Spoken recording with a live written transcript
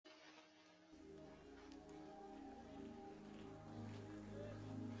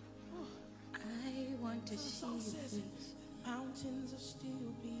Mountains are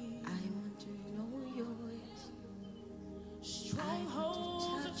still being. I want to know your ways. Strongholds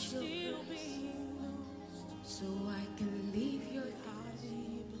are touch your still grace. being loosed. So I can live your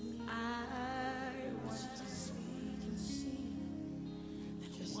days. I I want want to to speak and see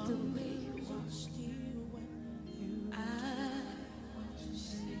that just one the way day you will are. still when you. I want to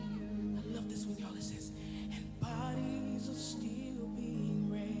see you. I love this one, y'all. It says, and bodies are still being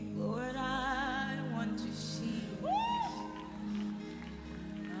raised. Lord, I want to see you.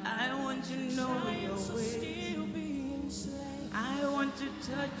 I want to know your Giants are ways. still being slain. I want to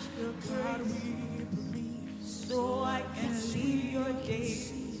touch your God, grace. we believe. So I can live your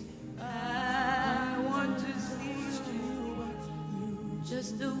days. I want to see you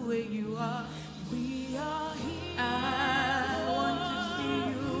just the way you are. We are here. I want to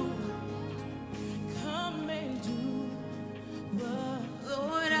see you. Come and do what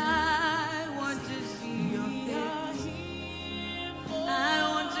Lord, I want to see your we face. are here for.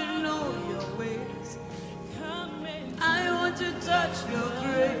 I want to know your ways. Come and I want to touch your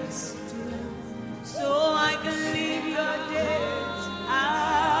grace so I can live your days.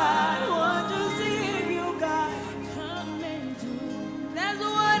 I want to see you, God. come and do That's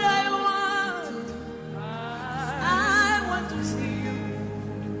what I want.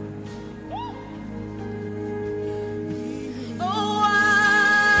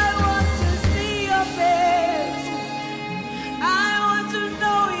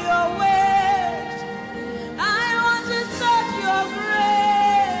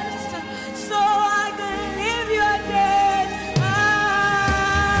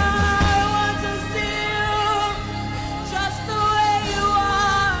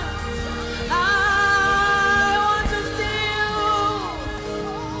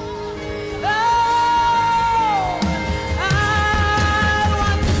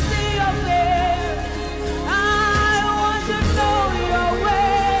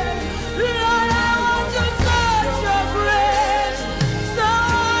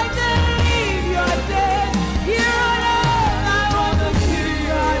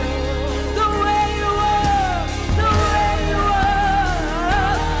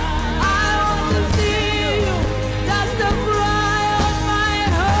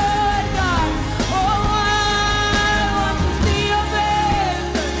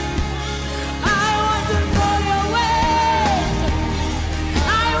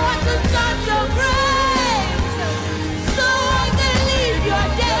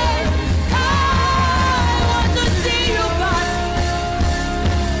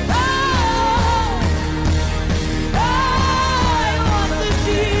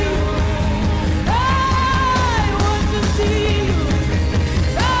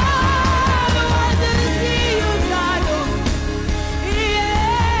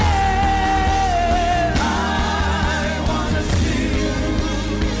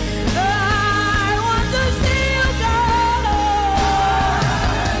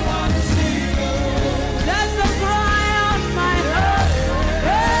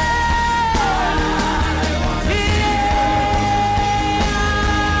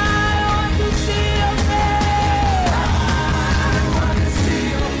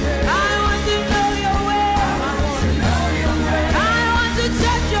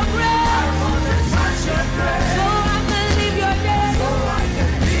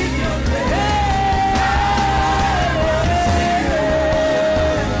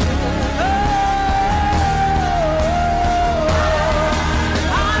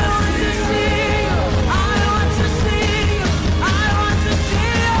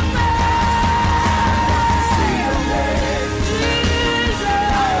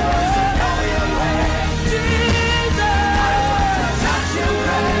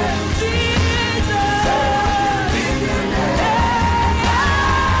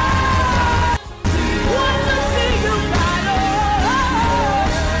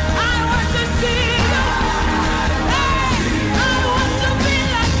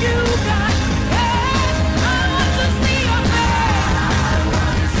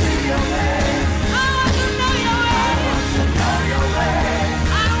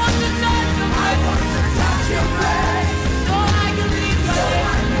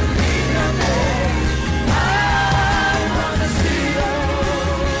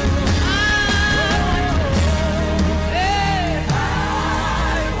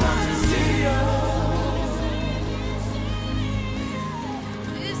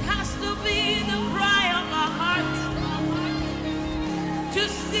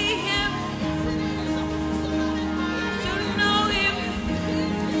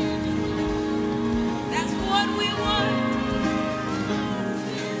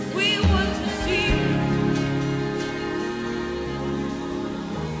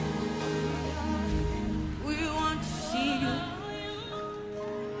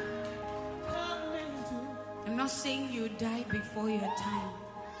 not saying you die before your time.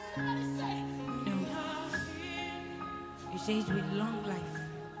 No. He says with long life,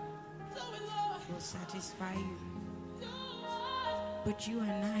 He will satisfy you. But you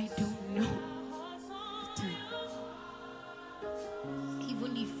and I don't know the time.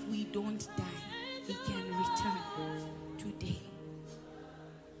 Even if we don't die, He can return today.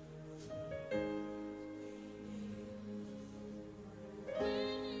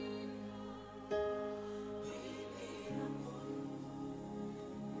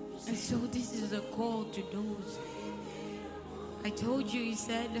 And so this is a call to those. I told you, He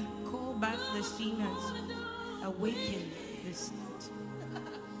said, call back the sinners, awaken the saints.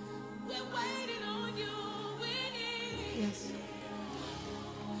 Yes.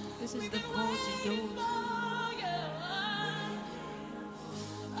 This is the call to those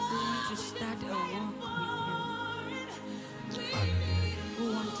who want to start a walk with Him. Who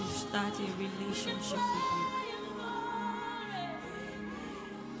want to start a relationship with Him.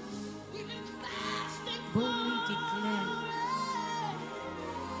 Boldly declare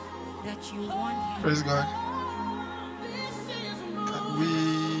that you want Him. Praise God. Can we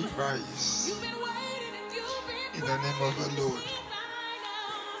rise in the name of the Lord?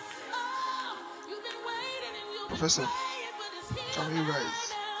 Professor, can we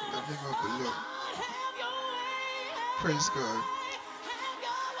rise in the name of the Lord? Praise God.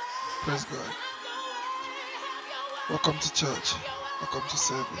 Praise God. Welcome to church. Welcome to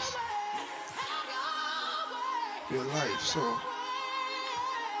service. Your life, so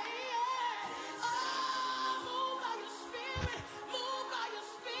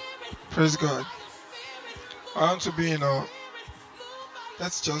praise God. I want to be,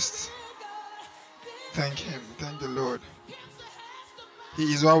 let's just thank Him, thank the Lord. He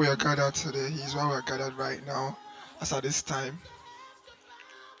is why we are gathered today. He is why we are gathered right now. As at this time,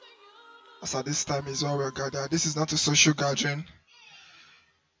 is why we are gathered. This is not a social gathering.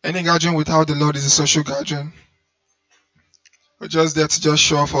 Any gathering without the Lord is a social gathering. We're just there to just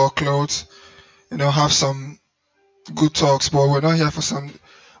show off our clothes, have some good talks, but we're not here for some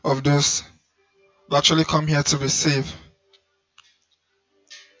of those. We actually come here to receive.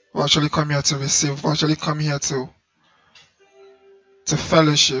 We actually come here to receive. We actually come here to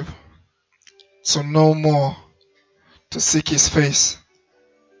fellowship, to know more, to seek His face.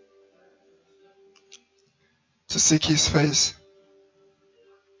 To seek His face.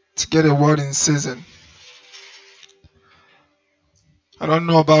 To get a word in season. I don't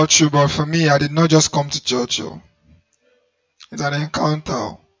know about you, but for me, I did not just come to church. It's an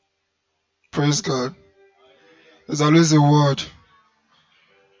encounter. Praise God. There's always a word.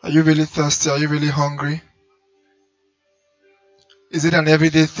 Are you really thirsty? Are you really hungry? Is it an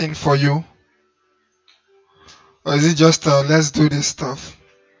everyday thing for you? Or is it just let's do this stuff?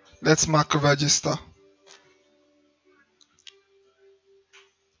 Let's mark a register.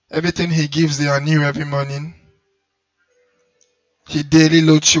 Everything He gives, they are new every morning. He daily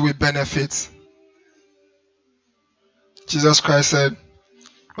loads you with benefits. Jesus Christ said,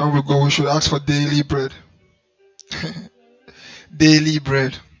 when we go, we should ask for daily bread. Daily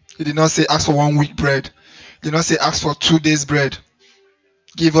bread. He did not say ask for 1 week bread. He did not say ask for 2 days bread.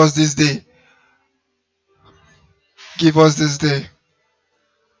 Give us this day. Give us this day.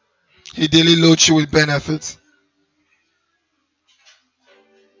 He daily loads you with benefits.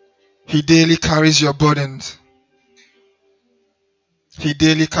 He daily carries your burdens. He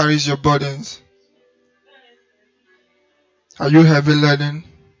daily carries your burdens. Are you heavy laden?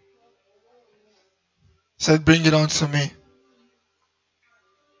 Said, bring it on to me.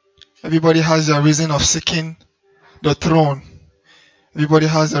 Everybody has their reason of seeking the throne. Everybody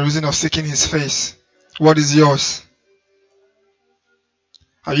has their reason of seeking His face. What is yours?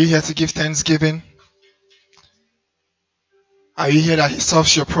 Are you here to give thanksgiving? Are you here that He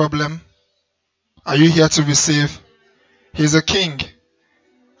solves your problem? Are you here to receive? He's a king.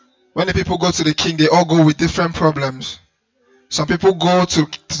 When the people go to the king, they all go with different problems. Some people go to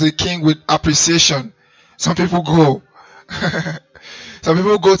the king with appreciation. Some people go. Some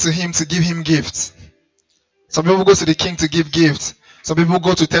people go to him to give him gifts. Some people go to the king to give gifts. Some people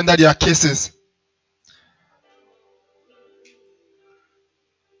go to tender their cases.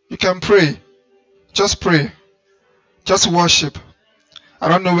 You can pray. Just pray. Just worship. I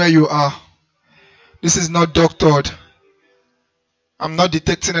don't know where you are. This is not doctored. I'm not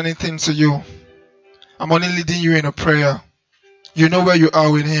detecting anything to you. I'm only leading you in a prayer. You know where you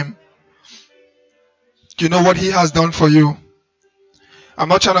are with Him. You know what He has done for you. I'm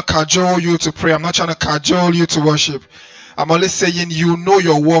not trying to cajole you to pray. I'm not trying to cajole you to worship. I'm only saying you know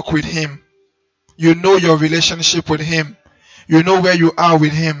your walk with Him. You know your relationship with Him. You know where you are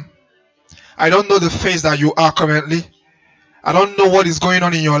with Him. I don't know the phase that you are currently. I don't know what is going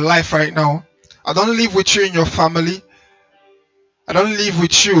on in your life right now. I don't live with you in your family. I don't live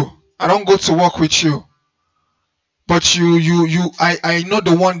with you. I don't go to work with you. But I know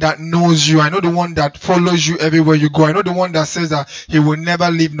the one that knows you. I know the one that follows you everywhere you go. I know the one that says that he will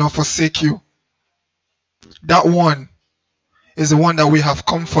never leave nor forsake you. That one is the one that we have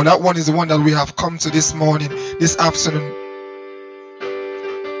come for. That one is the one that we have come to this morning, this afternoon.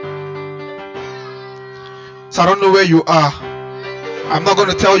 So I don't know where you are. I'm not going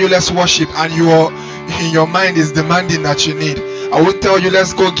to tell you let's worship and in your mind is demanding that you need. I won't tell you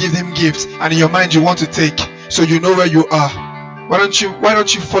let's go give him gifts and in your mind you want to take. So you know where you are. Why don't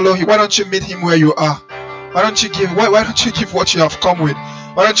you follow him? Why don't you meet him where you are? Why don't you give what you have come with?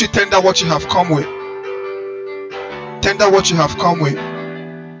 Why don't you tender what you have come with? Tender what you have come with.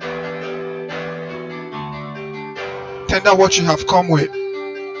 Tender what you have come with.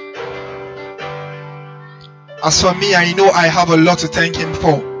 As for me, I know I have a lot to thank him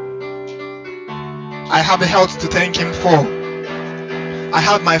for. I have a health to thank him for. I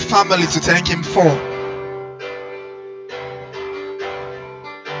have my family to thank him for.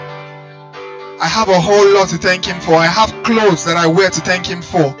 I have a whole lot to thank him for. I have clothes that I wear to thank him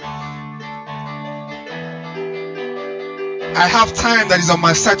for. I have time that is on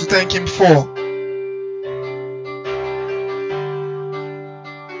my side to thank him for.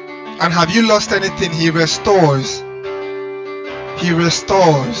 And have you lost anything? He restores. He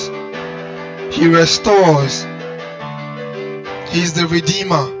restores. He restores. He's the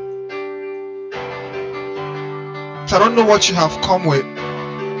Redeemer. So I don't know what you have come with.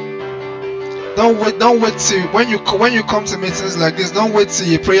 Don't wait till when you come to meetings like this, don't wait till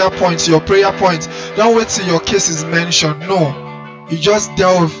your prayer point. Don't wait till your case is mentioned. No. You just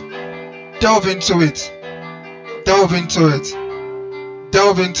delve into it. Delve into it.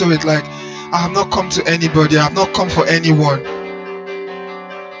 Delve into it. Like, I have not come to anybody. I have not come for anyone.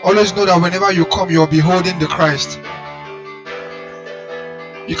 Always know that whenever you come, you are beholding the Christ.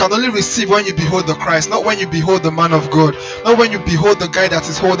 You can only receive when you behold the Christ, not when you behold the man of God, not when you behold the guy that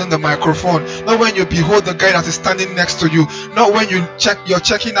is holding the microphone, not when you behold the guy that is standing next to you, not when you're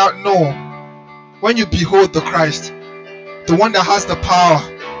checking out. No. When you behold the Christ, the one that has the power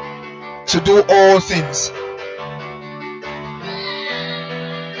to do all things.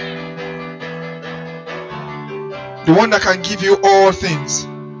 The one that can give you all things.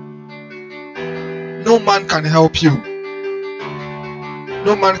 No man can help you.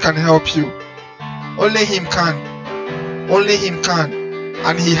 No man can help you. Only him can. Only him can.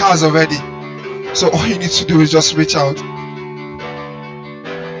 And he has already. So all you need to do is just reach out.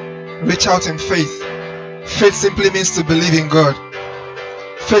 Reach out in faith. Faith simply means to believe in God.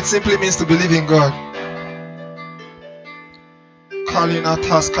 Faith simply means to believe in God. Kalina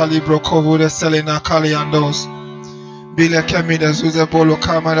tas kalibro kovude selena kaliandos. Bile kemide zuze bolo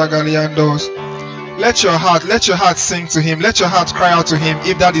kamada galiandos. Let your heart sing to him. Let your heart cry out to him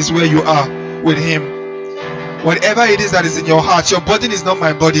if that is where you are with him. Whatever it is that is in your heart, your burden is not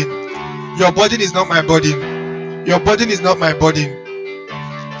my burden. Your burden is not my burden. Your burden is not my burden.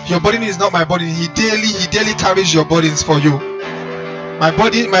 Your burden is not my burden. He daily carries your burdens for you. My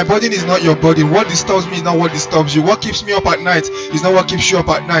burden is not your burden. What disturbs me is not what disturbs you. What keeps me up at night is not what keeps you up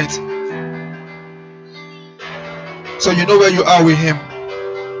at night. So you know where you are with him.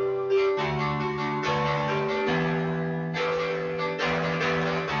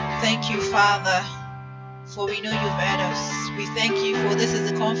 Thank you, Father, for we know you've heard us. We thank you for this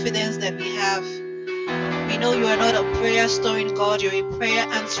is the confidence that we have. We know you are not a prayer storing God, you're a prayer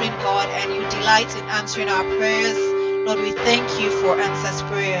answering God, and you delight in answering our prayers. Lord, we thank you for answers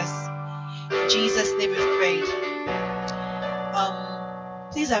prayers. In Jesus' name we've prayed.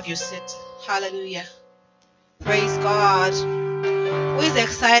 Please have your seat. Hallelujah. Praise God. Who is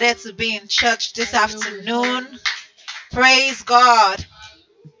excited to be in church this afternoon? Praise God.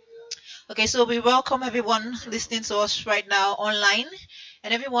 Okay, so we welcome everyone listening to us right now online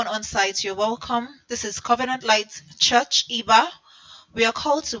and everyone on site. You're welcome. This is Covenant Light Church, Iba. We are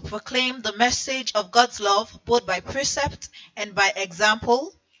called to proclaim the message of God's love, both by precept and by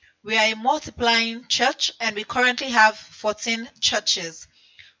example. We are a multiplying church and we currently have 14 churches.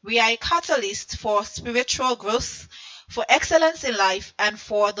 We are a catalyst for spiritual growth, for excellence in life, and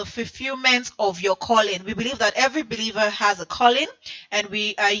for the fulfillment of your calling. We believe that every believer has a calling, and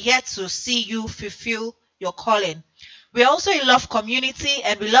we are yet to see you fulfill your calling. We are also a love community,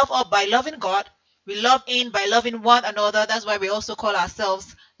 and we love up by loving God. We love in by loving one another. That's why we also call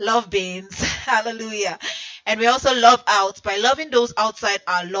ourselves love beings. Hallelujah. And we also love out by loving those outside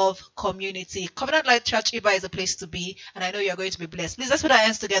our love community. Covenant Light Church Iba is a place to be, and I know you're going to be blessed. Please let's put our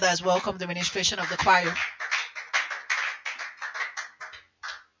hands together as we welcome the ministration of the choir.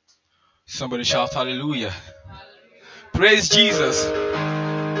 Somebody shout hallelujah. Praise Jesus.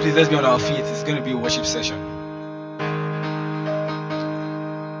 Please let's be on our feet. It's going to be a worship session.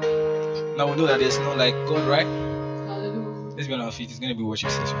 Now we know that there's no like God, right? Hallelujah. Let's be on our feet. It's going to be a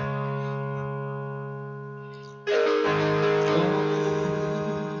worship session.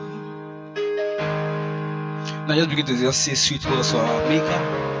 Now just begin to just say sweet words for our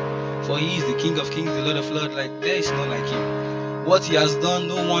Maker. For He is the King of Kings, the Lord of Lords. Like there is none like Him. What He has done,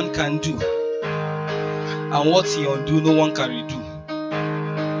 no one can do. And what He undo, no one can redo.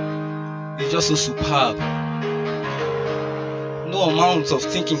 It's just so superb. No amount of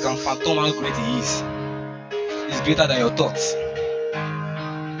thinking can fathom how great He is. It's greater than your thoughts.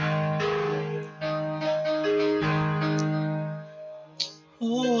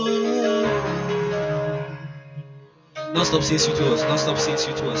 Don't stop saying sweet words. Don't stop saying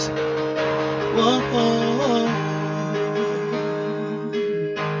sweet words.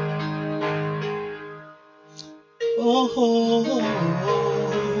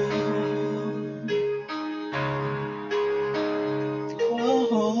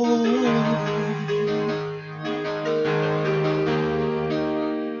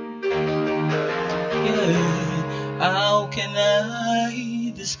 How can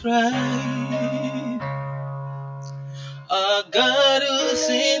I describe a God who's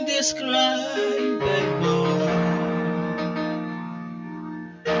indescribable?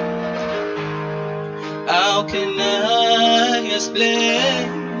 How can I explain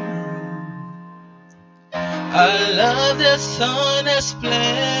a love that's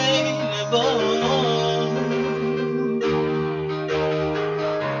unexplainable?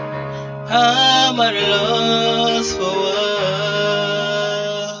 I'm at a loss for words.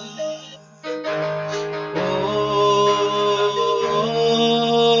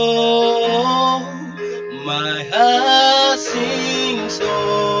 Oh, my heart sings so.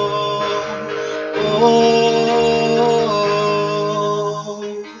 Oh,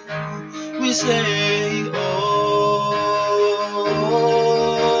 we say, oh,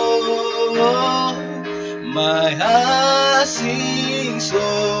 my heart sings so.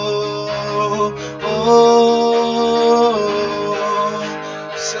 Oh,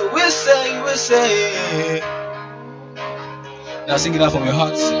 so we say. Now sing it out from your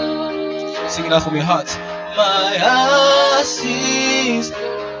heart. Sing it out from your heart. My heart sings.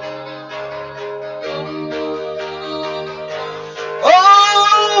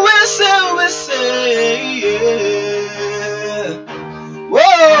 Oh, we say, yeah.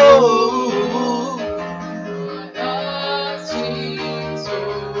 Whoa.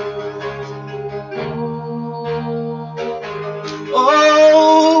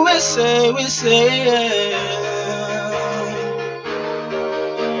 Oh, we say, yeah.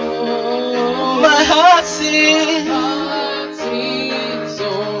 My heart sings.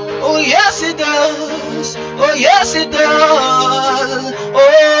 Oh, yes it does. Oh, yes it does.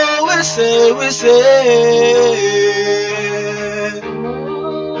 Oh, we say.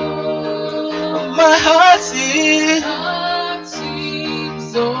 My heart sings.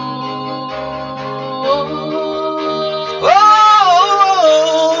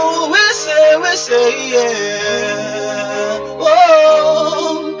 We say, yeah.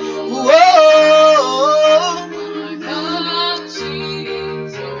 Whoa, whoa.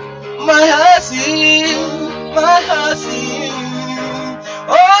 My heart sings.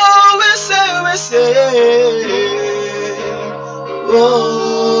 Oh, we say.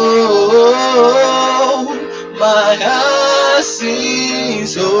 Oh, my heart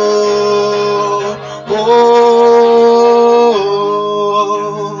sings. Oh.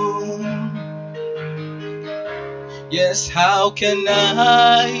 Yes, how can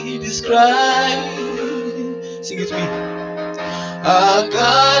I describe? Sing it to me. A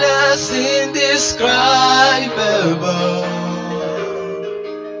God that's indescribable.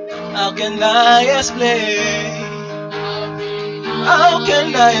 How can I explain? How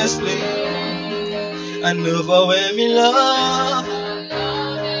can I explain an overwhelming love?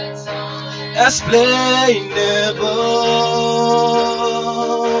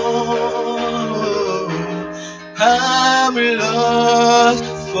 Explainable. I'm lost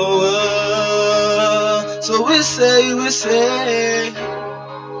for words. So we say,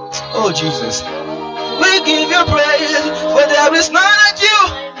 oh Jesus, we give you praise, for there is none like you.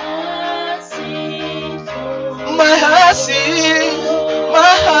 My heart sings,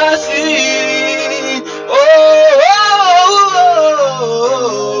 oh, oh, oh,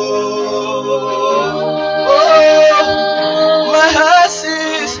 oh,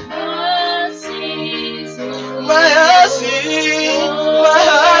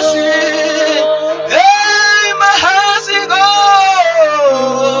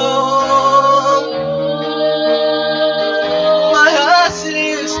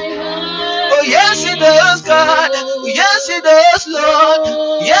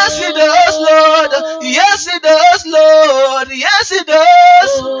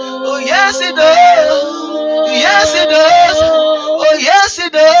 does. Oh yes he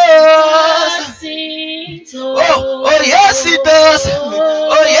does. Oh yes he does.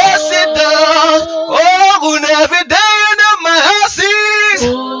 Oh yes he does. Oh, and every day you know my heart sings.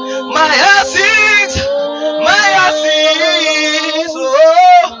 My heart sings. My heart sings.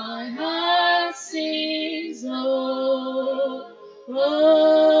 Oh. My heart sings. Oh.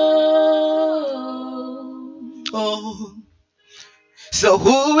 So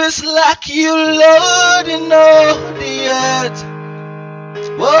who is like you, Lord, in all the earth?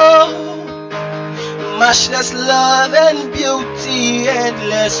 Whoa. Matchless love and beauty,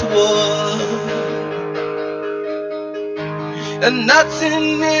 endless world. And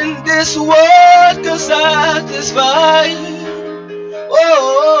nothing in this world can satisfy.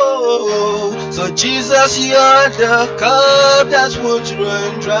 Oh, so Jesus, you're the cup that won't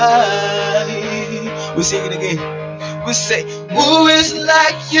run dry. We sing it again. We say, who is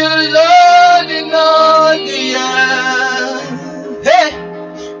like you, Lord, in all the earth? Hey,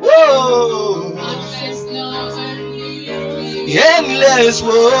 whoa. Endless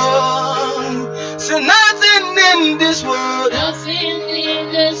world. So nothing in this world. Nothing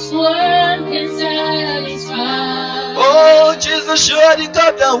in this world can satisfy. Oh, Jesus, you're the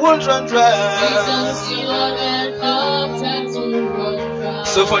cup that won't run dry. Jesus, you are the cup that won't run dry.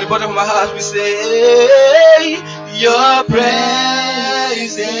 So from the bottom of my heart, we say, your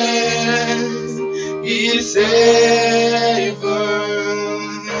presence is heaven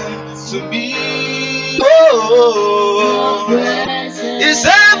to me. Oh, it's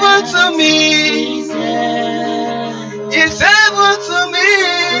heaven to me. It's heaven to me.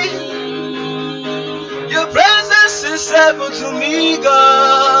 Your presence is heaven to me,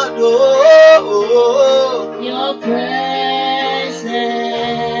 God. Oh, your presence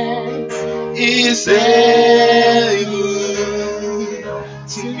is heaven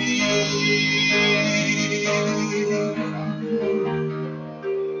to me.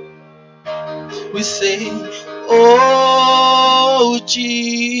 We say, oh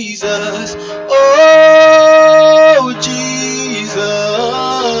Jesus, oh Jesus,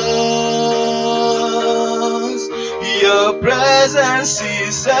 your presence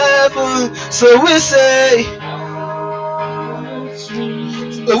is heaven. So we say,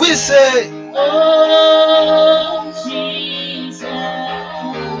 oh Jesus,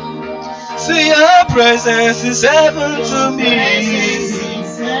 so your presence is heaven to me.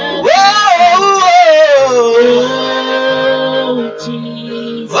 Whoa, oh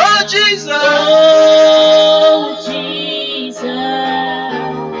Jesus, oh Jesus, oh Jesus,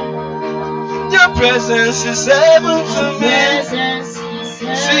 your presence is heaven to me.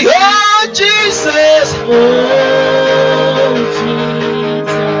 See, oh Jesus, oh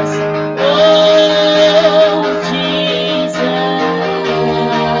Jesus, oh Jesus,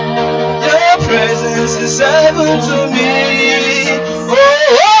 your presence is heaven to me. Oh,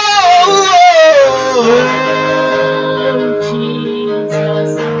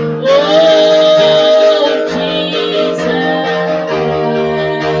 Jesus, oh Jesus,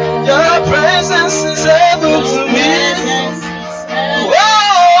 your presence is heaven to me.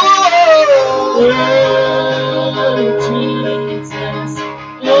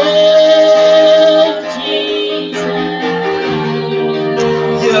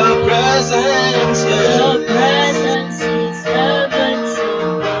 Your presence,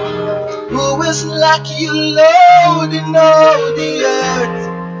 who is like you, Lord, in all the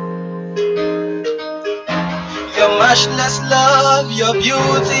earth? Your matchless love, your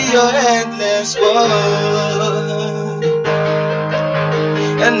beauty, your endless world.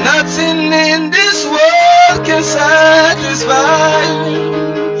 And nothing in this world can satisfy.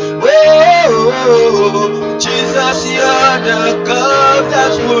 Whoa, Jesus, you're the cup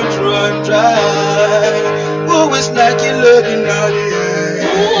that won't run dry. Who is like you, Lord, in all the earth?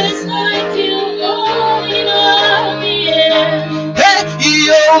 who is like you, Lord, in all the earth? Hey,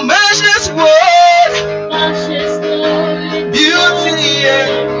 your matchless word, Matchless glory, beauty,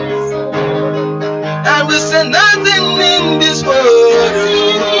 and we say nothing in this world.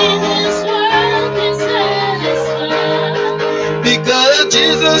 Because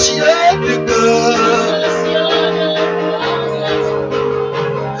Jesus, you're the God.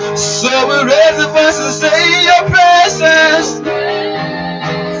 So we raise the voice and say, your presence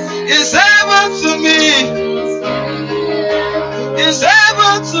is heaven to me. Is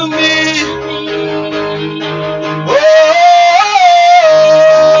heaven to me.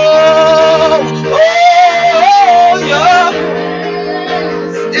 Oh, yeah.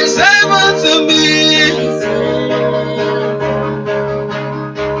 It's heaven to me.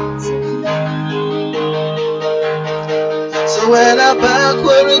 So when I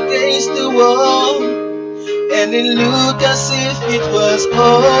backward against the wall and it looked as if it was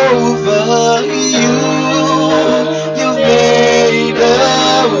over. You made a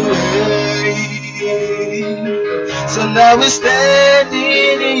way. So now we're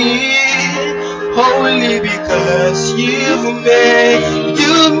standing here only because you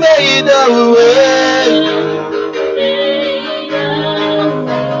made a way.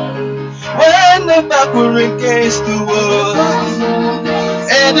 When the back were against the wall,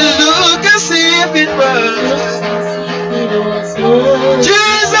 and it looked as if it was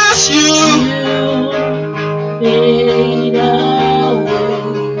Jesus, you made a way.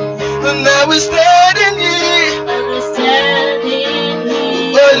 And now we're standing here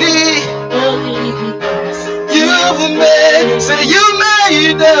only Because you've made. Say you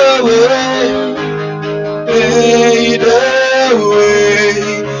made a way. Made a way.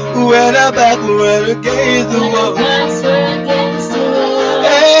 When our back were against the wall,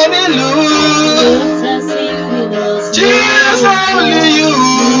 and it looked Jesus, only you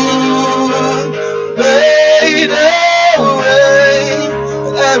made a way.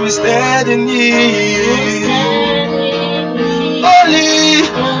 And we're standing here only.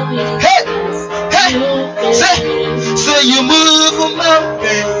 Hey, hey, say you move a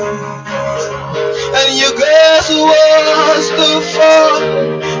mountain, and you cause walls to fall,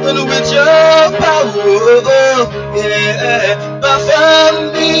 and with your power, yeah, perform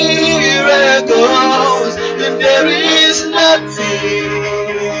miracles, and there is nothing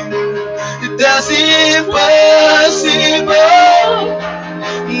that's impossible.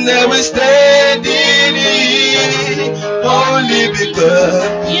 Now we're standing here only because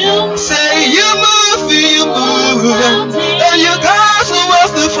you say you move, and you cause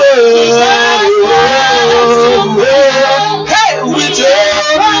walls to fall. Hey, with your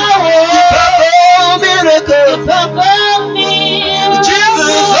power, perform miracles.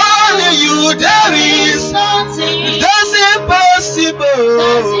 Jesus, only you, there is that's impossible.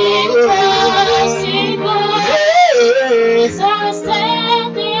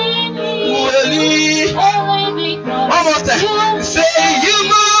 Only one more time. Say you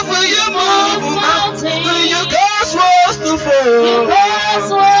move, you cause walls to fall.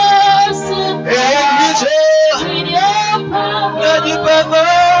 And with your power, you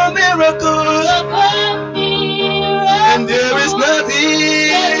perform miracles. And there is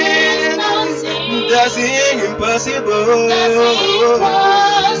nothing that's impossible.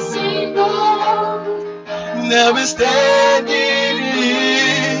 Now we're standing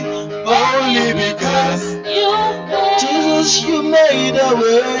here only because Jesus, you made a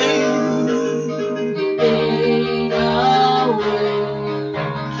way.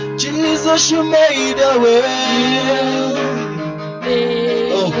 Jesus, you made a way.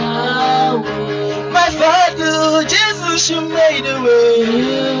 My Father, Jesus, you made a way.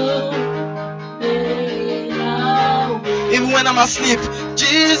 Even when I'm asleep,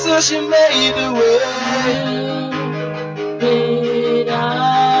 Jesus, you made a way.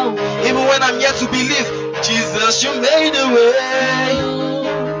 Even when I'm yet to believe, Jesus, you made a way.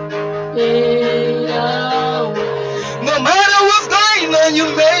 No matter what's going on, you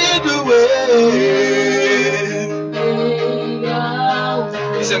made a way.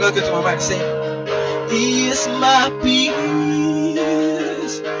 You say, go to my mind, say, He is my peace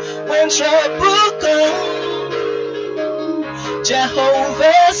when trouble comes.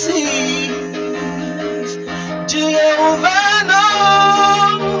 Jehovah sees, Jehovah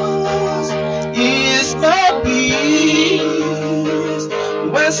knows. He is my peace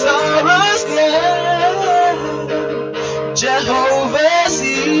when sorrows come. Jehovah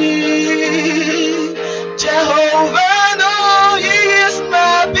sees, Jehovah knows. He is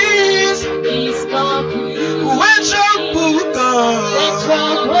my peace when trouble comes.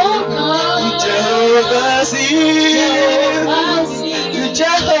 Jehovah sees,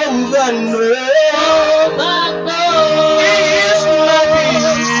 Jehovah knows. He is my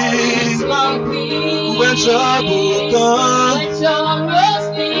peace when trouble comes.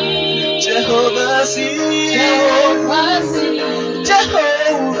 Jehovah sees,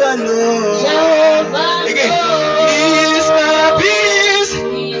 Jehovah knows. Again, He is my peace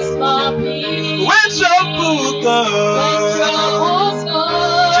when trouble comes.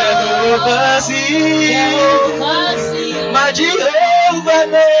 Jehovah sees, my Jehovah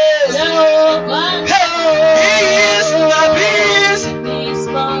knows. He is my peace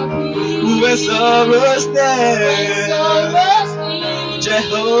when sorrows stand.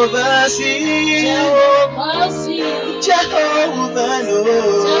 Jehovah sees, Jehovah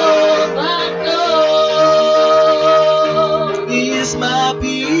knows. He is my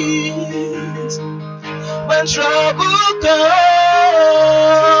peace when trouble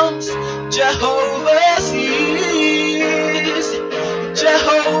comes. Jehovah sees,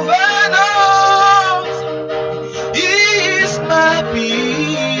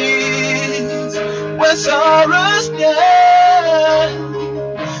 when sorrows near,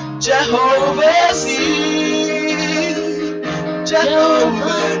 Jehovah sees,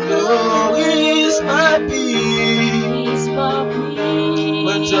 Jehovah knows my peace.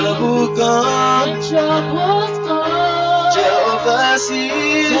 When trouble comes, Jehovah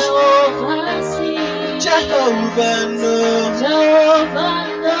sees, Jehovah knows,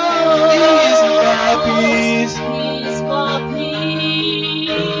 He is my peace.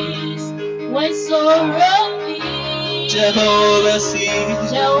 When sorrow meets, Jehovah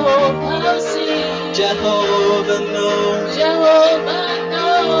sees, Jehovah knows.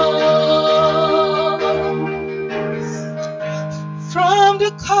 From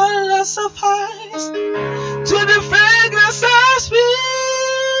the colors of eyes to the fragrance of spirit,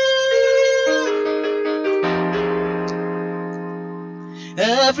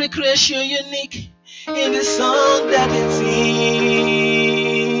 every creation unique in the song that it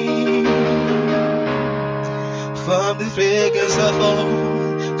sings. From the fragrance of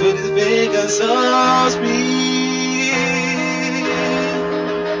home to the fragrance of spirit,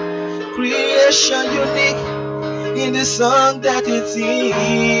 creation unique in the song that it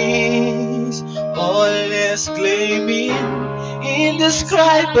sings, all exclaiming,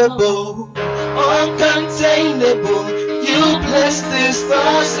 indescribable, uncontainable. You bless the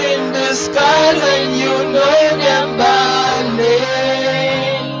stars in the sky and you know them by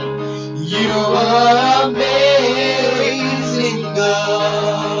name. You are amazing,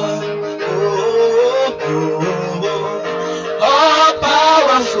 God. All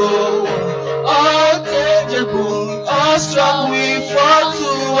powerful, all tangible, all strong. We fall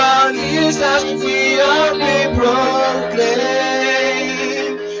to our knees as we only proclaim.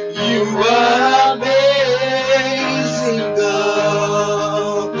 You are amazing,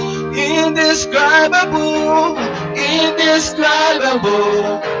 God. Indescribable,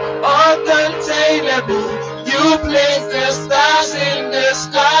 uncontainable. You place the stars in the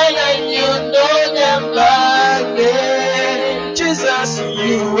sky and you know them by name. Jesus,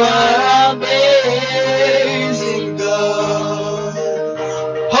 you are amazing, God.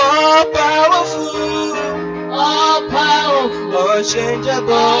 All powerful,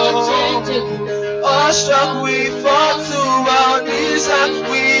 unchangeable, all strong. We fall to our knees and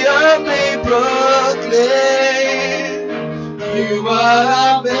we humbly proclaim. You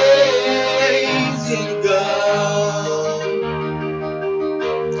are amazing, God.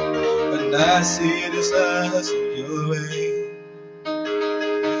 And I see the stars in your way,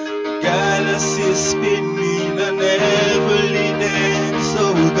 galaxies spinning and heavenly dance,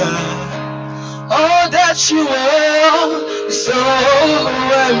 oh God. All that you are is so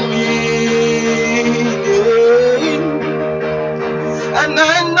overwhelming. And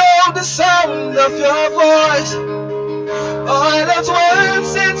I know the sound of your voice. All at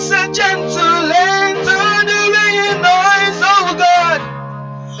once it's a gentle and thundering noise, oh God.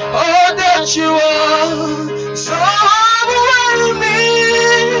 All that you are so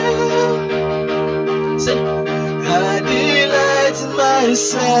overwhelming. Say, I delight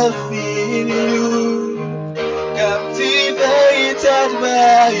myself in you, captivated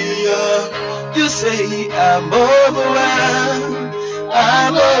by you. You say I'm overwhelmed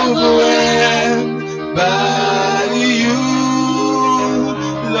by you.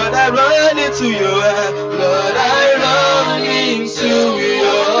 Lord, I run into your house. Lord, I run into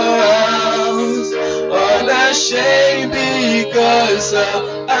your house. Unashamed because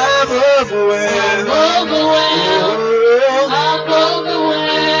I'm overwhelmed. I'm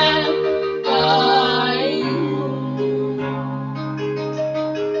overwhelmed by you.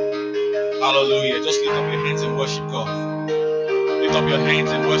 Hallelujah. Just lift up your hands and worship God. Lift up your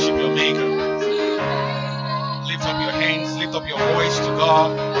hands and worship your Maker. Lift up your hands, lift up your voice to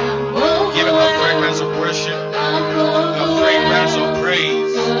God. Give Him a fragrance of worship, a fragrance of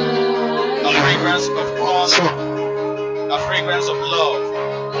praise, a fragrance of honor, a fragrance of love,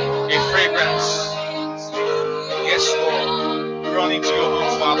 a fragrance. Yes, Lord. Running to your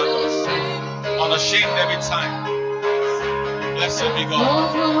home, Father God. Unashamed every time. Blessed be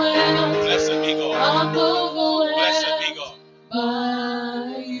God. Blessed be God. Blessed be God.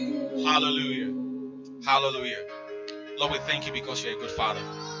 Hallelujah. Hallelujah. Lord, we thank you because you're a good Father.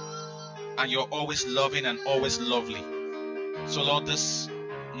 And you're always loving and always lovely. So Lord, this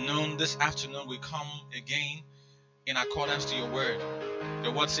afternoon, we come again in accordance to your word.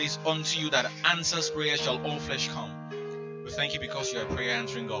 The word says, unto you that answers prayer shall all flesh come. We thank you because you're a prayer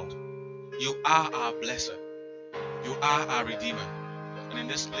answering God. You are our blesser. You are our redeemer. And in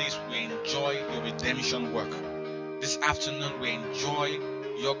this place, we enjoy your redemption work. This afternoon, we enjoy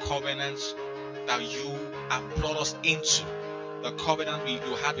your covenants that you have brought us into. The covenant you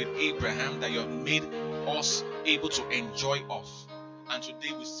had with Abraham, that you have made us able to enjoy of. And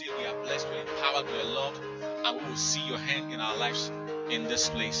today we say we are blessed, we are empowered, we are loved, and we will see your hand in our lives in this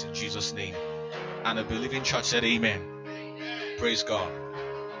place in Jesus' name. And the believing church said amen. Praise God.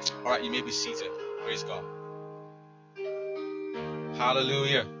 All right, you may be seated. Praise God.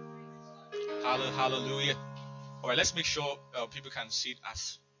 Hallelujah. Hallelujah. All right, let's make sure people can sit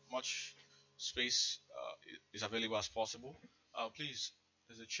as much space is available as possible. Please,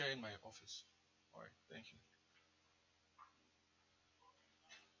 there's a chair in my office. All right, thank you.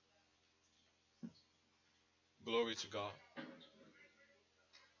 Glory to God.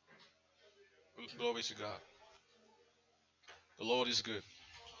 Glory to God. The Lord is good.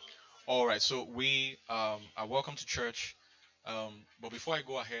 All right, so we are welcome to church. But before I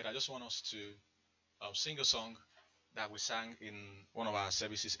go ahead, I just want us to sing a song that we sang in one of our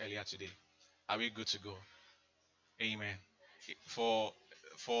services earlier today. Are we good to go? Amen. For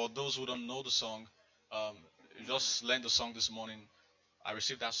those who don't know the song, just learned the song this morning. I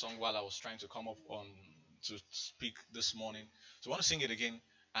received that song while I was trying to come up on to speak this morning. So I want to sing it again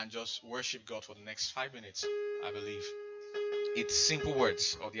and just worship God for the next 5 minutes, I believe. It's simple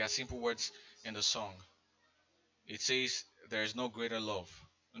words, or there are simple words in the song. It says, there is no greater love.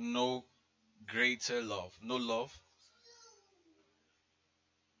 No greater love. No love.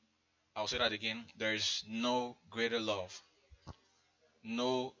 I'll say that again. There is no greater love.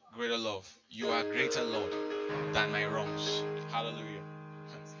 No greater love. You are greater, Lord, than my wrongs. Hallelujah.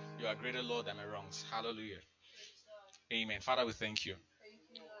 You are greater, Lord, than my wrongs. Hallelujah. Amen. Father, we thank you.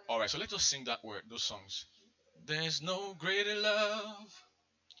 All right, so let us sing that word, those songs. There's no greater love.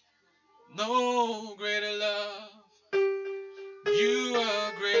 No greater love. You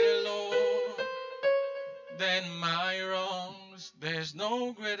are greater, Lord, than my wrongs. There's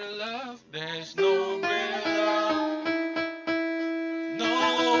no greater love. There's no greater love.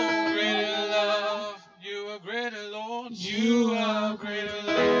 No greater love. You are greater, Lord. You are greater,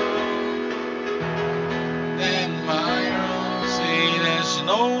 Lord, than my wrongs. Say, there's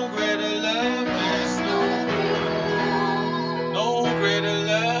no greater love. There's no greater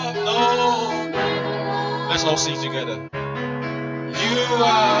love. No. Let's all sing together. You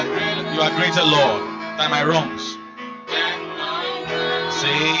are greater, Lord, than my wrongs.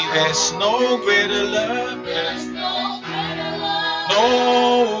 Say, there's no greater love. There's no greater love.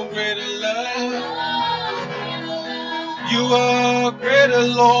 No greater love. You are greater,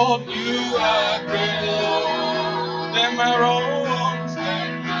 Lord. You are greater, Lord, than my wrongs.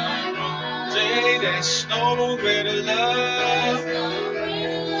 Say, there's no greater love.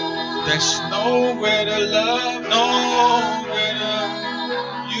 There's no greater love. No greater.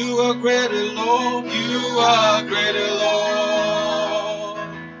 You are greater, Lord. You are greater, Lord,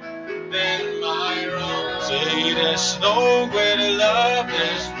 than my wrongs. Say, there's no greater love.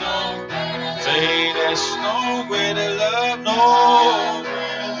 There's no. Say, there's no greater love. No.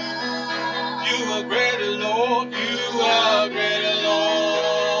 You are greater, Lord. You are greater,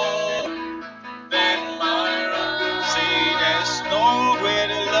 Lord, than my wrongs. Say, there's no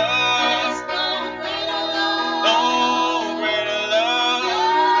greater love. No greater love.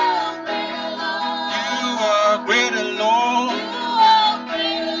 You are greater, Lord,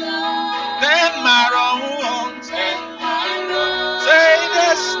 than my wrongs. Say,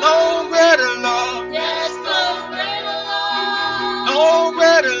 there's no greater love. No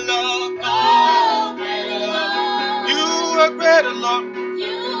greater love. No greater love. You are greater, Lord.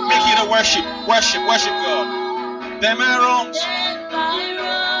 Make it a worship. Worship God. Than my wrongs.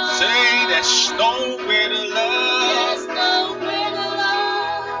 Say, there's no greater love.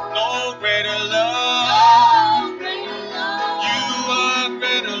 No greater love. You are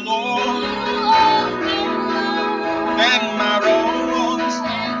greater, Lord, than my wrongs.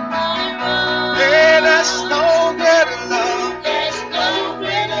 Hey, there's no greater love.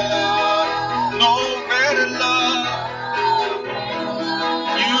 No greater love.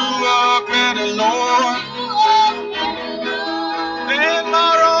 You are greater, Lord, than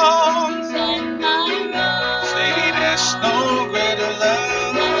my wrongs. Say, there's no greater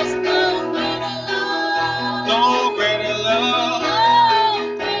love. No greater love.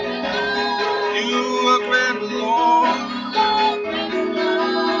 You are greater, Lord,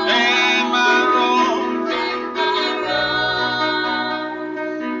 than my wrongs.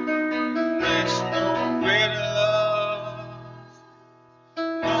 There's no greater love.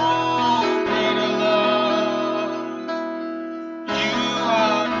 No greater love. You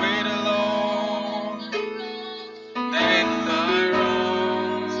are greater, Lord, than my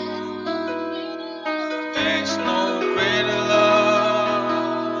wrongs. There's no greater love.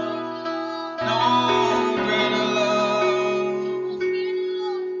 No greater love.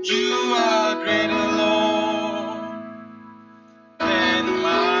 You are greater, Lord.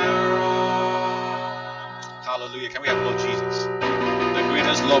 Hallelujah. Can we applaud Jesus? The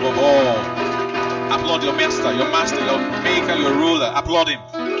greatest love of all. Applaud your master, your maker, your ruler. Applaud him.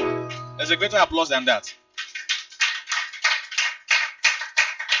 There's a greater applause than that.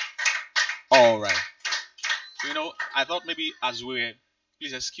 All right. You know, I thought maybe as we were,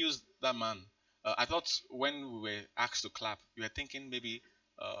 please excuse that man. I thought when we were asked to clap, you were thinking maybe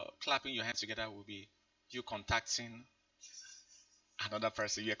clapping your hands together would be you contacting another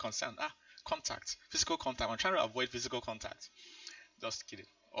person. You're concerned. Contact. Physical contact. I'm trying to avoid physical contact. Just kidding.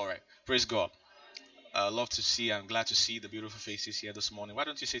 All right. Praise God. Love to see. I'm glad to see the beautiful faces here this morning. Why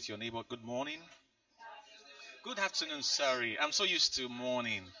don't you say to your neighbor, good morning? Good afternoon, sorry. I'm so used to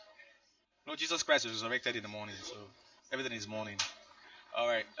morning. No, Jesus Christ was resurrected in the morning, so everything is morning. All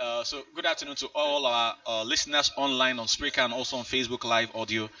right. So good afternoon to all our listeners online on Spreaker and also on Facebook Live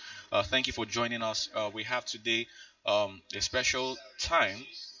audio. Thank you for joining us. We have today a special time,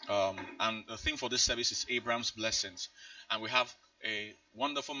 and the theme for this service is Abraham's blessings. And we have a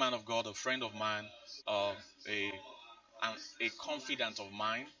wonderful man of God, a friend of mine, a confidant of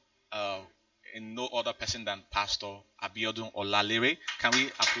mine, in no other person than Pastor Abiodun Olalere. Can we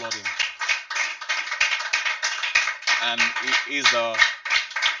applaud him? And he is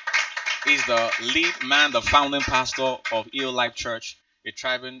the lead man, the founding pastor of Hill Life Church, a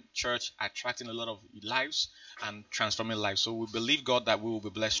thriving church attracting a lot of lives and transforming lives. So we believe God that we will be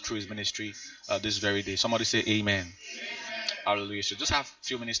blessed through his ministry this very day. Somebody say amen. Hallelujah. So just have a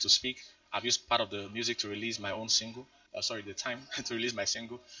few minutes to speak. I've used part of the music to release my own single. The time to release my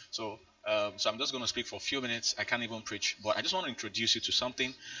single. So I'm just going to speak for a few minutes. I can't even preach, but I just want to introduce you to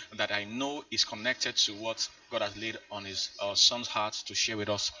something that I know is connected to what God has laid on his son's heart to share with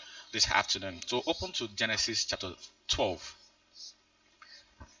us this afternoon. So open to Genesis chapter 12.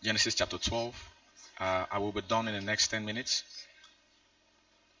 Genesis chapter 12. I will be done in the next 10 minutes.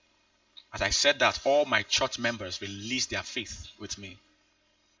 As I said that, all my church members release their faith with me.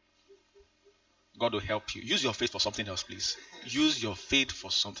 God will help you. Use your faith for something else, please. Use your faith for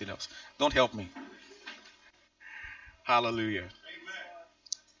something else. Don't help me. Hallelujah.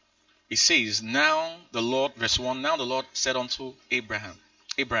 It says, now the Lord, verse 1, now the Lord said unto Abraham,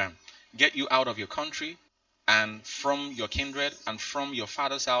 get you out of your country and from your kindred and from your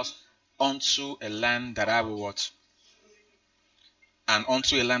father's house unto a land that I will what? And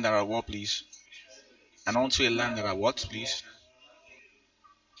unto a land that I will please. And unto a land that I what, please.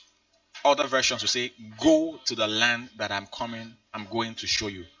 Other versions will say, go to the land that I'm going to show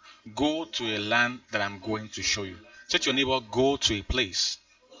you. Go to a land that I'm going to show you. Say to your neighbor, go to a place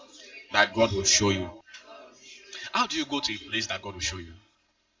that God will show you. How do you go to a place that God will show you?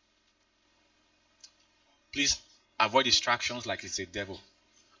 Please avoid distractions like it's a devil.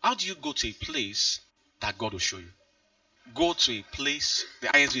 How do you go to a place that God will show you? Go to a place, the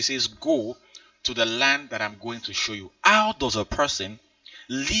ISV says, go to the land that I'm going to show you. How does a person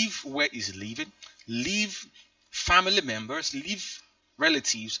leave where he's living, leave family members, leave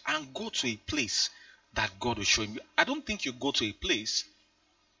relatives, and go to a place that God will show him? I don't think you go to a place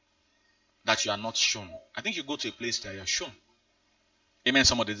that you are not shown. I think you go to a place that you are shown. Amen,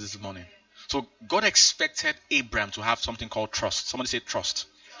 somebody this morning. So God expected Abraham to have something called trust. Somebody say trust.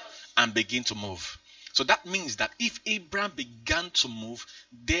 And begin to move. So that means that if Abraham began to move,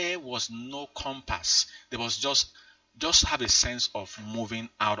 there was no compass. There was just have a sense of moving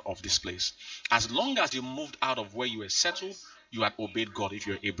out of this place. As long as you moved out of where you were settled, you had obeyed God if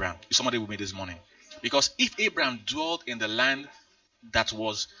you're Abraham. If somebody with me this morning. Because if Abraham dwelled in the land that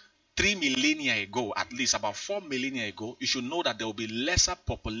was 3 millennia ago, at least about 4 millennia ago, you should know that there will be lesser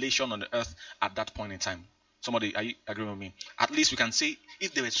population on the earth at that point in time. Somebody, are you agreeing with me? At least we can say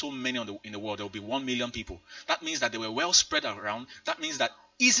if there were so many in the world, there will be 1 million people. That means that they were well spread around. That means that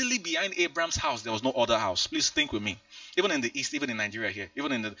easily behind Abraham's house, there was no other house. Please think with me. Even in the east, even in Nigeria here,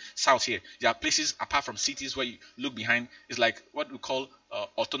 even in the south here, there are places apart from cities where you look behind. It's like what we call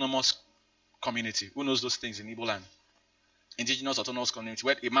autonomous community. Who knows those things in Igbo land? Indigenous autonomous community,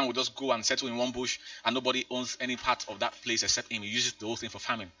 where a man will just go and settle in one bush and nobody owns any part of that place except him. He uses the whole thing for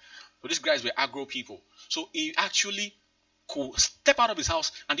farming. So these guys were agro people. So he actually could step out of his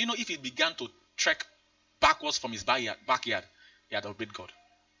house, and if he began to trek backwards from his backyard, he had obeyed God.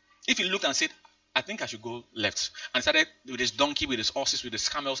 If he looked and said, I think I should go left, and started with his donkey, with his horses, with his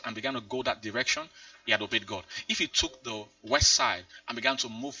camels, and began to go that direction, he had obeyed God. If he took the west side and began to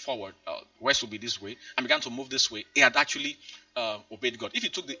move forward, west would be this way, and began to move this way, he had actually obeyed God. If he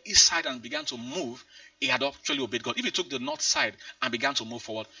took the east side and began to move, he had actually obeyed God. If he took the north side and began to move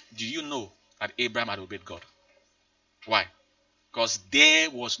forward, do you know that Abraham had obeyed God? Why? Because there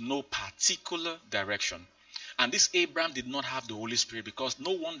was no particular direction. And this Abraham did not have the Holy Spirit, because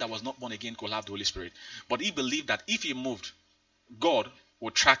no one that was not born again could have the Holy Spirit. But he believed that if he moved, God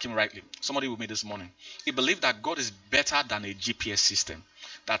would track him rightly. Somebody with me this morning. He believed that God is better than a GPS system.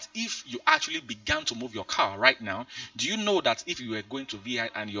 That if you actually began to move your car right now, do you know that if you were going to VI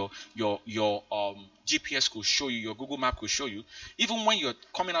and your GPS could show you, your Google map could show you, even when you're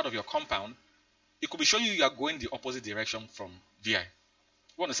coming out of your compound, it could be showing you are going the opposite direction from VI.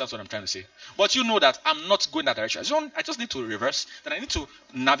 You understand what I'm trying to say? But you know that I'm not going that direction. I just need to reverse. Then I need to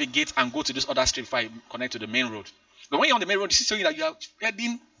navigate and go to this other street before I connect to the main road. But when you're on the main road, this is showing that you are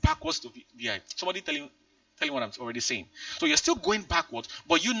heading backwards to VI. Somebody tell you what I'm already saying. So you're still going backwards,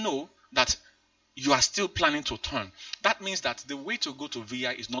 but you know that you are still planning to turn. That means that the way to go to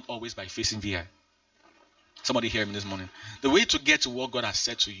VI is not always by facing VI. Somebody hear me this morning. The way to get to what God has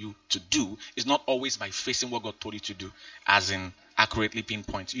said to you to do is not always by facing what God told you to do, as in accurately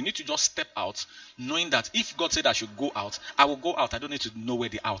pinpoint. You need to just step out, knowing that if God said I should go out, I will go out. I don't need to know where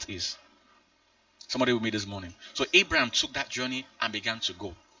the out is. Somebody with me this morning. So Abraham took that journey and began to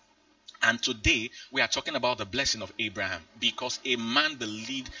go. And today we are talking about the blessing of Abraham, because a man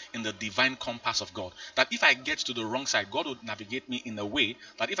believed in the divine compass of God. That if I get to the wrong side, God will navigate me in a way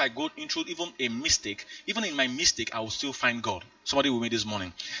that if I go into even a mistake, even in my mistake, I will still find God. Somebody with me this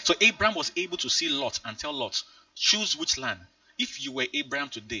morning. So Abraham was able to see Lot and tell Lot, choose which land. If you were Abraham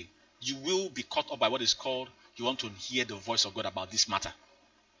today, you will be caught up by what is called, you want to hear the voice of God about this matter.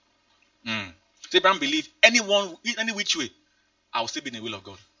 So Abraham believed any which way, I will still be in the will of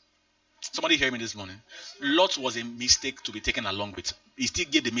God. Somebody hear me this morning. Lot was a mistake to be taken along with. He still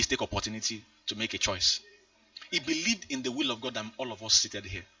gave the mistake opportunity to make a choice. He believed in the will of God than all of us seated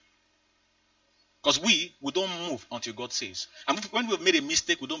here. Because we don't move until God says. And when we've made a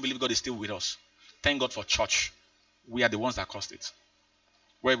mistake, we don't believe God is still with us. Thank God for church. We are the ones that caused it.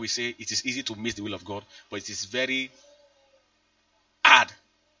 Where we say it is easy to miss the will of God, but it is very hard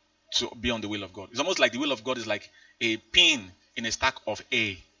to be on the will of God. It's almost like the will of God is like a pin in a stack of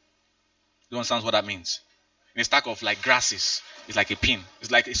hay. You understand what that means? In a stack of like grasses, it's like a pin.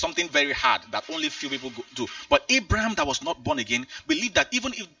 It's something very hard that only few people do. But Abraham, that was not born again, believed that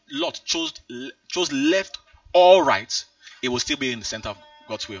even if Lot chose left or right, it will still be in the center of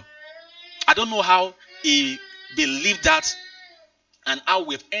God's will. I don't know how he believed that and how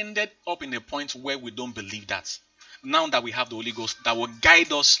we've ended up in a point where we don't believe that. Now that we have the Holy Ghost that will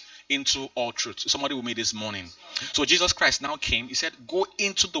guide us into all truth. Somebody with me this morning. So Jesus Christ now came. He said, go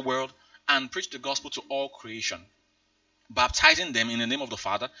into the world and preach the gospel to all creation, baptizing them in the name of the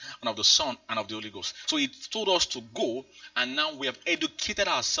Father and of the Son and of the Holy Ghost. So he told us to go, and now we have educated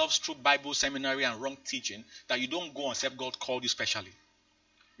ourselves through Bible seminary and wrong teaching that you don't go except God called you specially.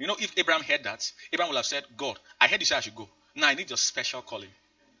 You know, if Abraham heard that, Abraham would have said, God, I heard you say I should go. Now I need your special calling.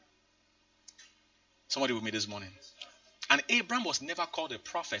 Somebody with me this morning. And Abraham was never called a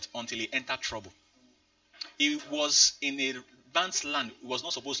prophet until he entered trouble. He was in a man's land. He was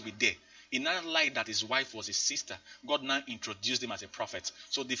not supposed to be there. He now lied that his wife was his sister. God now introduced him as a prophet.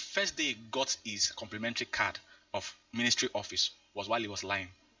 So the first day he got his complimentary card of ministry office was while he was lying.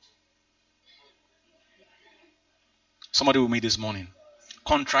 Somebody with me this morning.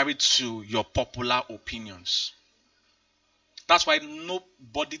 Contrary to your popular opinions. That's why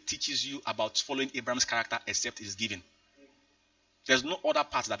nobody teaches you about following Abraham's character except his giving. There's no other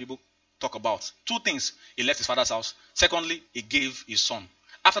part that people talk about. Two things. He left his father's house. Secondly, he gave his son.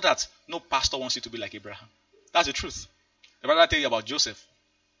 After that, no pastor wants you to be like Abraham. That's the truth. The brother tell you about Joseph.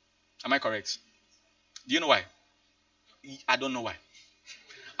 Am I correct? Do you know why? I don't know why.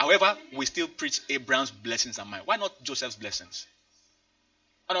 However, we still preach Abraham's blessings and mine. Why not Joseph's blessings?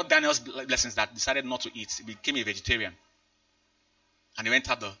 Why not Daniel's blessings that decided not to eat? He became a vegetarian. And he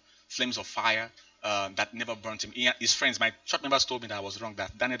entered the flames of fire that never burnt him. His friends, my church members told me that I was wrong,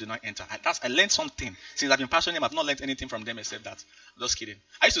 that Daniel did not enter. I learned something. Since I've been pastoring him, I've not learned anything from them except that. I'm just kidding.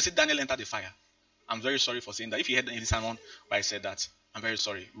 I used to see Daniel enter the fire. I'm very sorry for saying that. If you heard any sermon where I said that, I'm very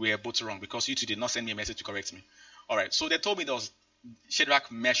sorry. We are both wrong because you two did not send me a message to correct me. Alright, so they told me there was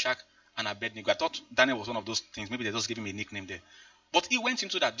Shadrach, Meshach, and Abednego. I thought Daniel was one of those things. Maybe they just gave him a nickname there. But he went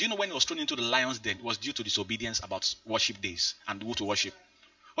into that. Do you know when he was thrown into the lion's den? It was due to disobedience about worship days and who to worship.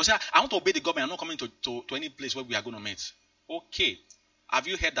 I said, I want to obey the government. I'm not coming to any place where we are going to meet. Okay. Have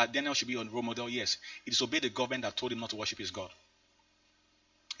you heard that Daniel should be a role model? Yes. He disobeyed the government that told him not to worship his God.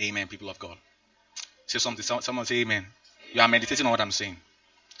 Amen, people of God. Say something. Someone say amen. You are meditating on what I'm saying.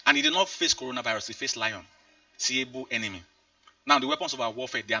 And he did not face coronavirus. He faced lion. Seeable enemy. Now, the weapons of our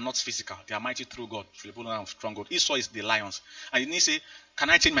warfare, they are not physical. They are mighty through God. Strong Esau is the lions. And he didn't say,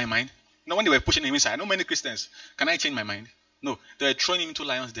 can I change my mind? You know, when they were pushing him inside, I know many Christians, can I change my mind? No, they were throwing him into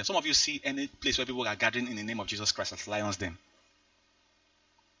lions' den. Some of you see any place where people are gathering in the name of Jesus Christ as lions' den.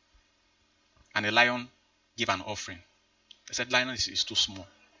 And a lion gave an offering. They said, lion is too small.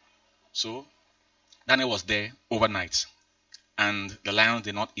 So Daniel was there overnight. And the lions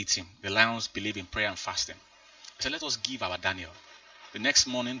did not eat him. The lions believe in prayer and fasting. He said, let us give our Daniel. The next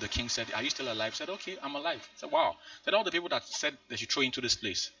morning, the king said, are you still alive? He said, okay, I'm alive. He said, wow. He said, all the people that said they should throw into this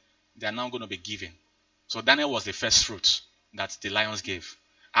place, they are now going to be given. So Daniel was the first fruit that the lions gave.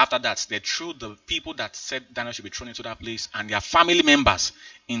 After that, they threw the people that said Daniel should be thrown into that place and their family members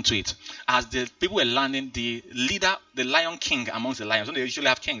into it. As the people were landing, the leader, the lion king amongst the lions, when they usually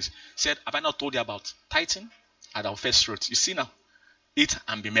have kings, said, have I not told you about tithing at our first fruit? You see now, eat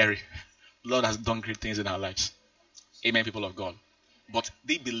and be merry. The Lord has done great things in our lives. Amen, people of God. But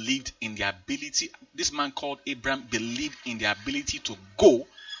they believed in the ability. This man called Abraham believed in the ability to go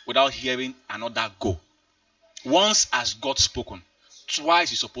without hearing another go. Once has God spoken,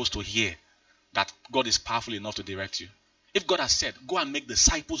 twice you're supposed to hear that God is powerful enough to direct you. If God has said, go and make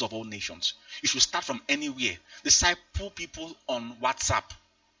disciples of all nations, you should start from anywhere. Disciple people on WhatsApp.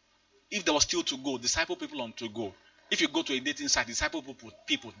 If there was still to go, disciple people on to go. If you go to a dating site, disciple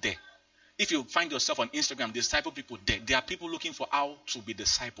people there. If you find yourself on Instagram, disciple people there. There are people looking for how to be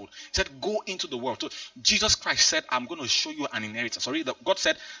discipled. He said, go into the world. So Jesus Christ said, I'm going to show you an inheritance. God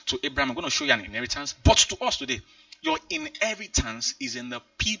said to Abraham, I'm going to show you an inheritance. But to us today, your inheritance is in the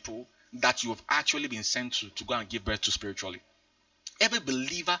people that you have actually been sent to go and give birth to spiritually. Every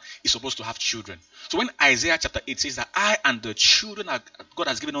believer is supposed to have children. So when Isaiah chapter 8 says that I and the children God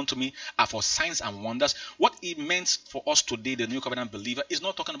has given unto me are for signs and wonders, what it meant for us today, the new covenant believer, is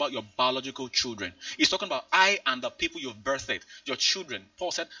not talking about your biological children. It's talking about I and the people you've birthed, your children.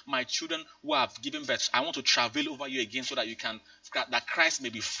 Paul said, my children who have given birth, I want to travail over you again so that that Christ may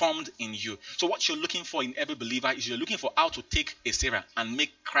be formed in you. So what you're looking for in every believer is you're looking for how to take a Sarah and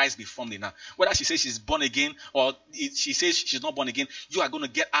make Christ be formed in her. Whether she says she's born again or she says she's not born again, you are going to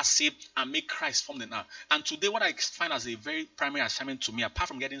get her saved and make Christ formed in her. And today what I find as a very primary assignment to me, apart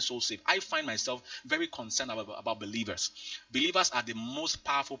from getting soul saved, I find myself very concerned about believers. Believers are the most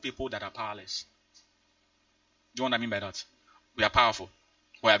powerful people that are powerless. Do you know what I mean by that? We are powerful.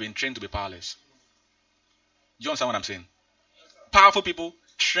 We have been trained to be powerless. Do you understand what I'm saying? Powerful people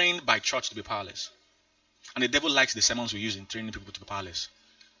trained by church to be powerless. And the devil likes the sermons we use in training people to be powerless.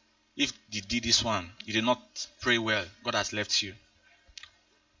 If you did this one, you did not pray well, God has left you.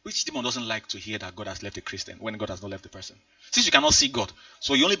 Which demon doesn't like to hear that God has left a Christian when God has not left the person? Since you cannot see God,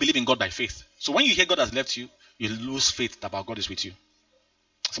 so you only believe in God by faith. So when you hear God has left you, you lose faith about God is with you.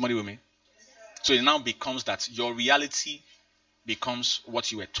 Somebody with me? So it now becomes that your reality becomes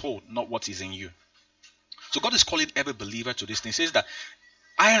what you were told, not what is in you. So God is calling every believer to this thing. He says that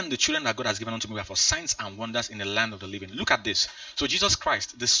I am the children that God has given unto me were for signs and wonders in the land of the living. Look at this. So Jesus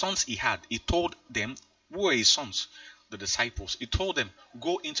Christ, the sons he had, he told them, who were his sons? The disciples. He told them,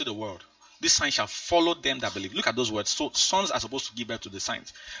 go into the world. This sign shall follow them that believe. Look at those words. So sons are supposed to give birth to the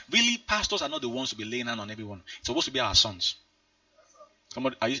signs. Really, pastors are not the ones to be laying hand on everyone. It's supposed to be our sons.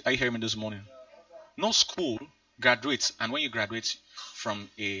 Somebody, are you hearing me this morning? No school graduates, and when you graduate from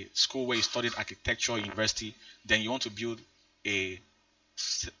a school where you studied architecture, university, then you want to build a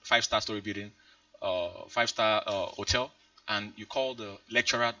 5-star story building, 5-star hotel, and you call the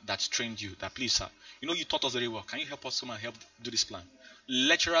lecturer that's trained you that, please sir, you taught us very well, can you help us come and help do this plan?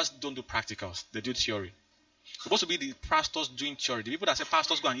 Lecturers don't do practicals, they do theory. It's supposed to be the pastors doing theory. The people that say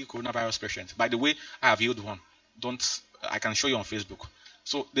pastors go and heal coronavirus patients. By the way, I have healed one. I can show you on Facebook.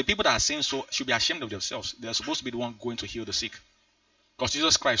 So the people that are saying so should be ashamed of themselves. They are supposed to be the one going to heal the sick. Because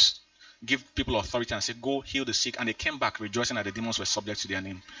Jesus Christ gave people authority and said, go heal the sick. And they came back rejoicing that the demons were subject to their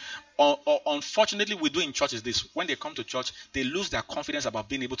name. Unfortunately, we do in church is this. When they come to church, they lose their confidence about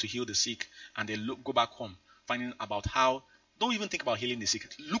being able to heal the sick. And they go back home, finding about how, don't even think about healing the sick.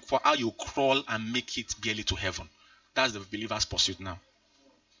 Look for how you crawl and make it barely to heaven. That's the believer's pursuit now.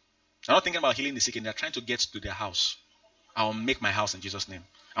 They're not thinking about healing the sick, and they're trying to get to their house. I'll make my house in Jesus' name.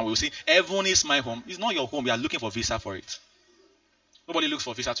 And we will say, heaven is my home. It's not your home. You are looking for visa for it. Nobody looks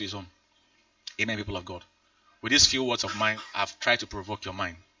for visa to his home. Amen, people of God. With these few words of mine, I've tried to provoke your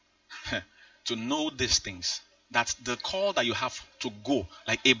mind to know these things. That the call that you have to go,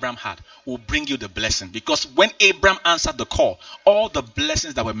 like Abraham had, will bring you the blessing. Because when Abraham answered the call, all the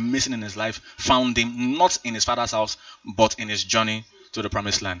blessings that were missing in his life found him not in his father's house, but in his journey to the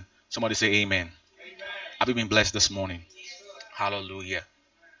promised land. Somebody say amen. Have you been blessed this morning? Hallelujah.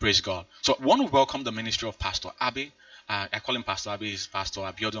 Praise God. So I want to welcome the ministry of Pastor Abi. I call him Pastor Abi. He's Pastor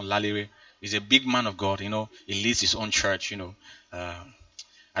Abiodun Lalere. He's a big man of God. He leads his own church. I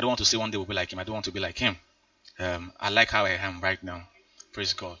don't want to say one day we'll be like him. I don't want to be like him. I like how I am right now.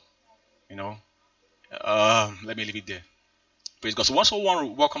 Praise God. You know, let me leave it there. Praise God. So once we want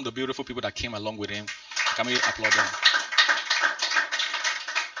to welcome the beautiful people that came along with him, can we applaud them?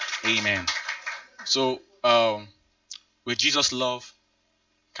 Amen. So with Jesus' love,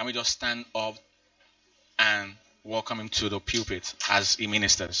 can we just stand up and welcome him to the pulpit as he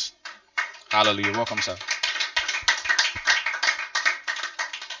ministers? Hallelujah. Welcome, sir.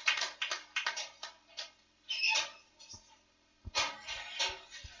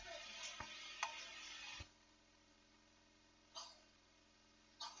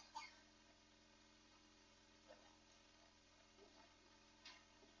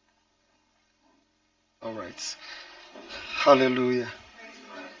 All right. Hallelujah.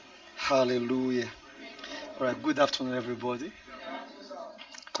 Hallelujah. All right. Good afternoon, everybody.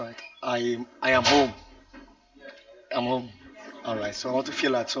 All right. I am home. I'm home. All right. So I want to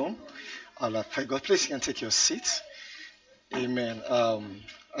feel at home. All right. Thank God, please you can take your seat. Amen.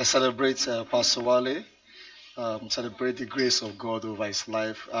 I celebrate Pastor Wale. Celebrate the grace of God over his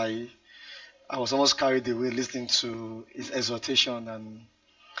life. I was almost carried away listening to his exhortation, and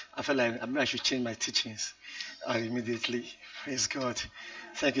I felt like I should change my teachings immediately. Praise God.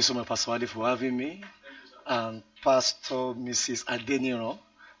 Thank you so much, Pastor Wale, for having me. And Pastor Mrs. Adeniro,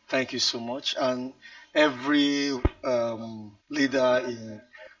 thank you so much. And every leader in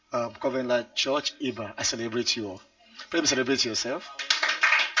Covenant Light Church, Iba, I celebrate you all. Please celebrate yourself.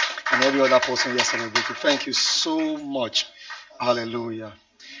 And every other person here celebrating. Thank you so much. Hallelujah.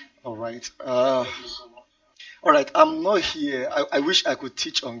 All right. All right. I'm not here. I wish I could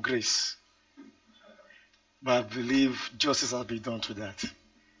teach on grace. But I believe justice has been done to that.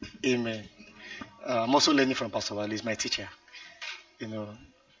 Amen. I'm also learning from Pastor Wale. He's my teacher. You know.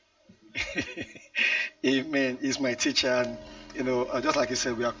 Amen. He's my teacher. And, you know, just like I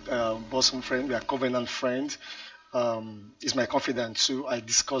said, we are bosom friends. We are covenant friends. He's my confidant too. I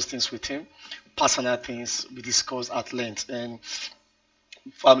discuss things with him. Personal things we discuss at length. And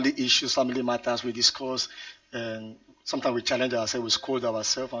family issues, family matters we discuss. And sometimes we challenge ourselves, we scold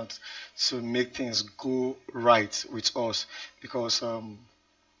ourselves and to make things go right with us. Because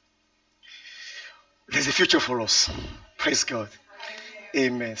there's a future for us. Praise God.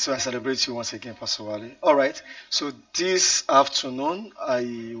 Amen. So I celebrate you once again, Pastor Wale. All right. So this afternoon, I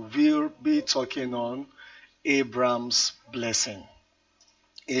will be talking on Abraham's blessing.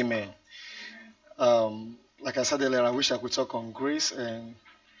 Amen. Like I said earlier, I wish I could talk on grace, and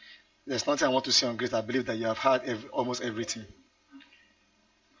there's nothing I want to say on grace. I believe that you have heard almost everything.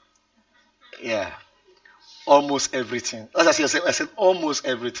 Yeah. Almost everything. As I said almost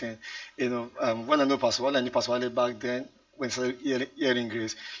everything. You know, when I know Pastor Wale, I knew Pastor Wale back then, when I started hearing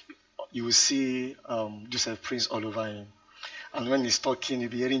grace, you will see Joseph Prince all over him. And when he's talking, you'll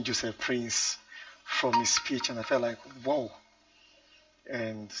be hearing Joseph Prince from his speech, and I felt like, wow.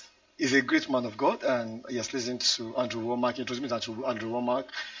 And he's a great man of God, and he has listened to Andrew Womack, introduced me to Andrew Womack.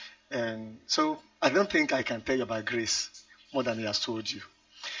 And so I don't think I can tell you about grace more than he has told you.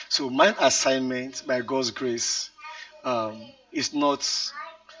 So my assignment, by God's grace, is not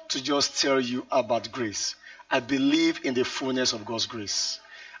to just tell you about grace. I believe in the fullness of God's grace.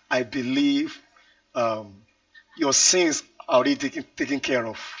 I believe your sins are already taken care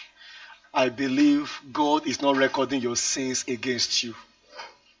of. I believe God is not recording your sins against you.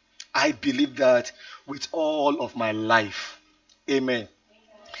 I believe that with all of my life. Amen.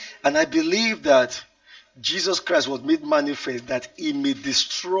 And I believe that Jesus Christ was made manifest that he may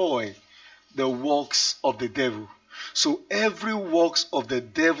destroy the works of the devil. So every works of the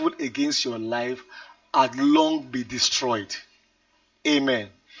devil against your life had long been destroyed. Amen.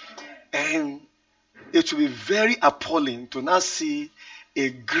 And it will be very appalling to now see a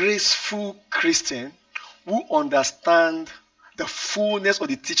graceful Christian who understands the fullness of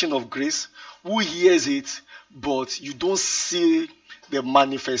the teaching of grace, who hears it, but you don't see the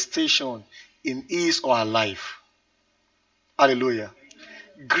manifestation in his or her life. Hallelujah.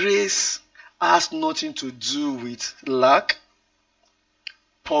 Grace has nothing to do with lack,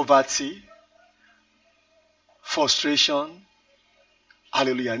 poverty, frustration.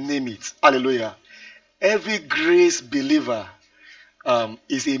 Hallelujah. Name it. Hallelujah. Every grace believer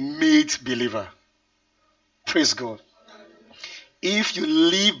is a made believer. Praise God. If you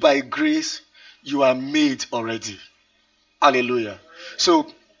live by grace, you are made already. Hallelujah. So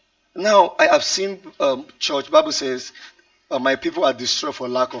now I have seen church. Bible says, my people are destroyed for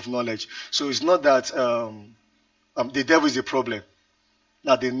lack of knowledge. So it's not that the devil is the problem.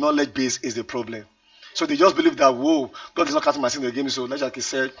 Now the knowledge base is the problem. So they just believe that, whoa, God is not casting my sin against me. So like he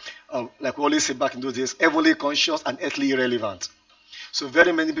said, like we always say back in those days, heavenly conscious and earthly irrelevant. So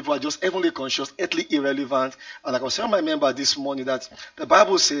very many people are just heavenly conscious, earthly irrelevant. And like I was telling my member this morning that the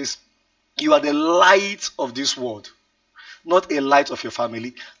Bible says you are the light of this world, not a light of your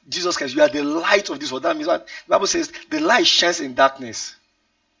family. Jesus Christ, you are the light of this world. That means that the Bible says the light shines in darkness,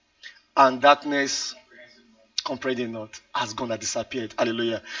 and darkness comprehending not, has gone and disappeared.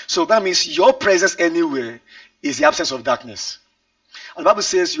 Hallelujah. So that means your presence anywhere is the absence of darkness. And the Bible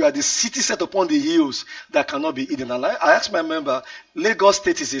says you are the city set upon the hills that cannot be hidden. And I asked my member, Lagos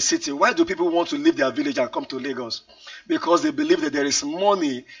State is a city. Why do people want to leave their village and come to Lagos? Because they believe that there is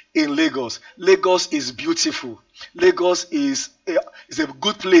money in Lagos. Lagos is beautiful. Lagos is a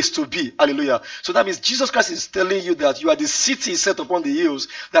good place to be. Hallelujah. So that means Jesus Christ is telling you that you are the city set upon the hills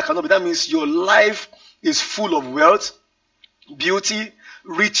that cannot be. That means your life is full of wealth, beauty,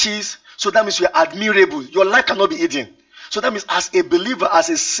 riches. So that means you are admirable. Your life cannot be hidden. So that means as a believer, as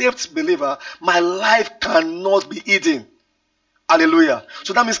a saved believer, my life cannot be hidden. Hallelujah.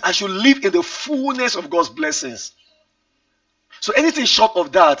 So that means I should live in the fullness of God's blessings. So anything short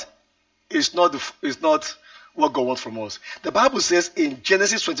of that is not what God wants from us. The Bible says in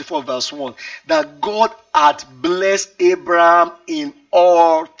Genesis 24 verse 1 that God had blessed Abraham in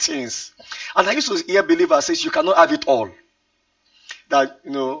all things. And I used to hear believers say you cannot have it all. That,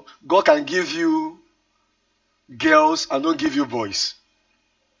 God can give you girls and don't give you boys.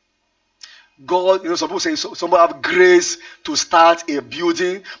 God, some people say some have grace to start a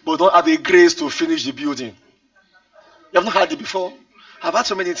building, but don't have a grace to finish the building. You have not heard it before? I've had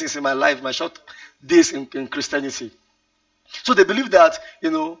so many things in my life, my short days in Christianity. So they believe that,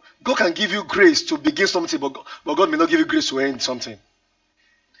 God can give you grace to begin something, but God may not give you grace to end something.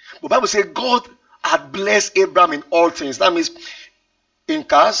 But the Bible says God had blessed Abraham in all things. That means in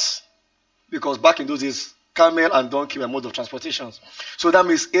cars, because back in those days, camel and donkey were mode of transportation. So that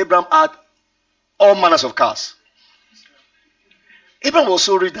means Abraham had all manners of cars. Abraham was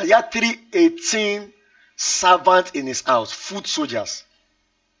so rich that he had 318 servants in his house, foot soldiers.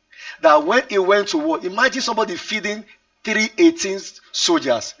 That when he went to war, imagine somebody feeding 318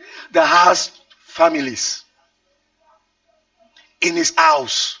 soldiers that has families in his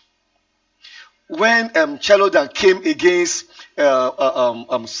house. When Chelodam came against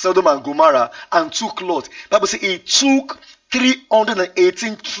Sodom and Gomorrah and took Lot, the Bible says he took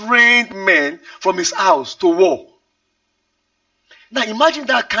 318 trained men from his house to war. Now imagine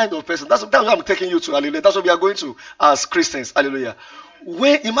that kind of person. That's what I'm taking you to. Hallelujah. That's what we are going to as Christians. Hallelujah.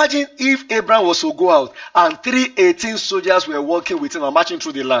 Imagine if Abraham was to go out and 318 soldiers were walking with him and marching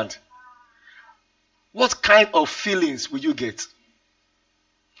through the land. What kind of feelings will you get?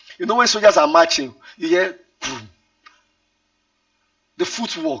 When soldiers are marching, you hear boom. The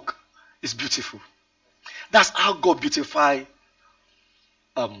footwork is beautiful. That's how God beautified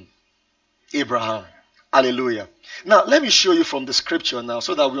Abraham. Hallelujah. Now, let me show you from the scripture now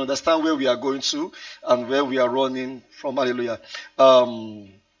so that we understand where we are going to and where we are running from. Hallelujah.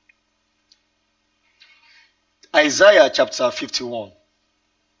 Isaiah chapter 51.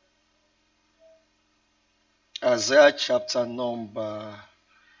 Isaiah chapter number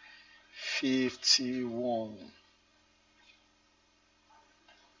 51.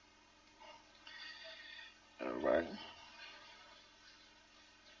 All right.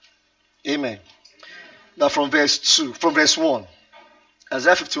 Amen. Now from verse 1.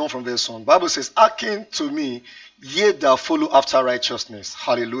 Isaiah 51 from verse 1. Bible says, hearken to me, ye that follow after righteousness.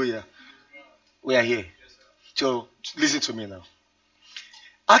 Hallelujah. We are here. So listen to me now.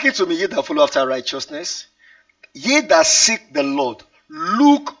 Hearken to me, ye that follow after righteousness. Ye that seek the Lord.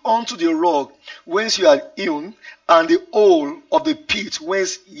 Look unto the rock whence you are hewn, and the hole of the pit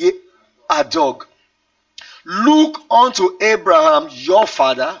whence ye are dug. Look unto Abraham your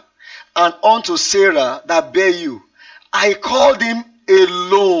father, and unto Sarah that bare you. I called him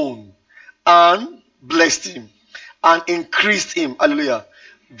alone, and blessed him, and increased him. Hallelujah.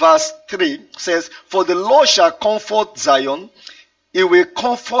 Verse 3 says, for the Lord shall comfort Zion, he will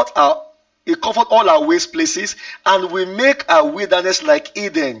comfort all our waste places, and will make our wilderness like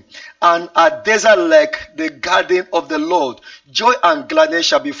Eden, and our desert like the garden of the Lord. Joy and gladness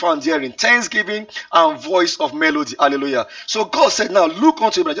shall be found therein, thanksgiving and voice of melody. Hallelujah. So God said, now look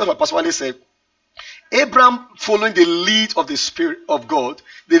unto Abraham, just like Pastor Wale said, Abraham, following the lead of the Spirit of God,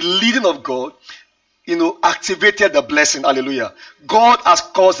 the leading of God, activated the blessing. Hallelujah. God has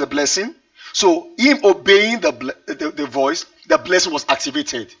caused the blessing. So him obeying the voice, the blessing was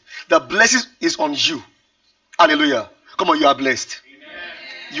activated. The blessing is on you. Hallelujah. Come on, you are blessed. Amen.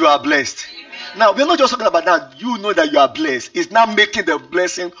 You are blessed. Amen. Now, we're not just talking about that. You know that you are blessed. It's now making the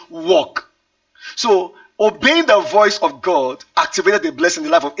blessing work. So, obeying the voice of God activated the blessing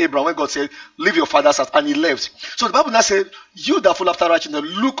in the life of Abraham when God said, leave your father's house, and he left. So the Bible now said, you that follow after righteousness,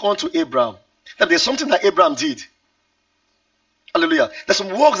 look unto Abraham. That there's something that Abraham did. Hallelujah. There's some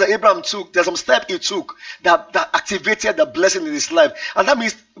works that Abraham took, there's some steps he took that activated the blessing in his life. And that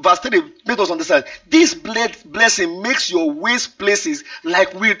means, verse 3 made us understand, this blessing makes your waste places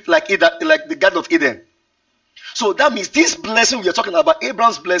like the Garden of Eden. So that means this blessing we are talking about,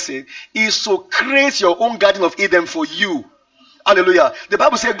 Abraham's blessing, is to create your own Garden of Eden for you. Hallelujah. The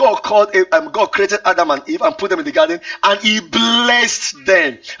Bible says God created Adam and Eve and put them in the garden, and he blessed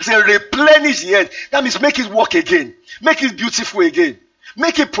them. He said, replenish the earth. That means make it work again. Make it beautiful again.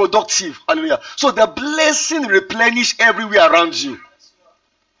 Make it productive. Hallelujah. So the blessing replenish everywhere around you.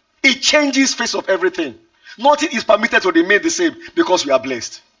 It changes face of everything. Nothing is permitted to remain the same because we are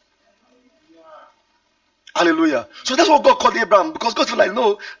blessed. Hallelujah. So that's what God called Abraham, because God felt like,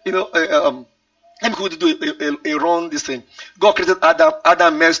 no, let me go to do a wrong this thing. God created Adam.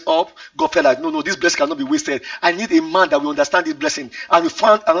 Adam messed up. God felt like, no, this blessing cannot be wasted. I need a man that will understand this blessing. And we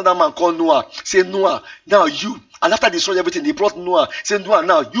found another man called Noah. Say, Noah, now you. And after destroying everything, he brought Noah. Say, Noah,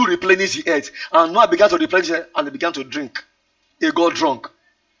 now you replenish the earth. And Noah began to replenish it, and he began to drink. He got drunk.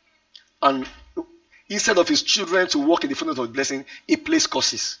 And instead of his children to walk in the fullness of the blessing, he placed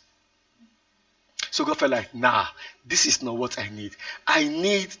curses. So God felt like, nah, this is not what I need. I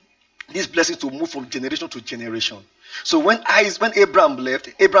need this blessing to move from generation to generation. So when Abraham left,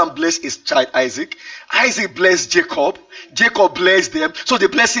 Abraham blessed his child Isaac. Isaac blessed Jacob. Jacob blessed them. So the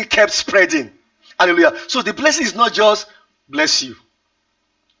blessing kept spreading. Hallelujah. So the blessing is not just bless you.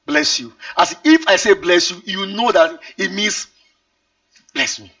 Bless you. As if I say bless you, you know that it means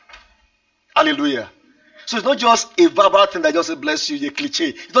bless me. Hallelujah. So it's not just a verbal thing that just say bless you, a cliche.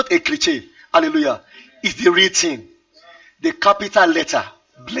 It's not a cliche. Hallelujah. It's the real thing. The capital letter.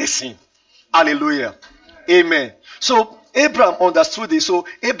 Blessing. Hallelujah. Amen. So Abraham understood this. So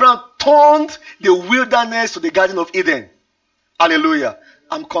Abraham turned the wilderness to the Garden of Eden. Hallelujah.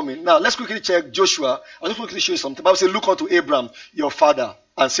 I'm coming. Now let's quickly check Joshua. I'll just quickly show you something. The Bible says, look unto Abraham, your father,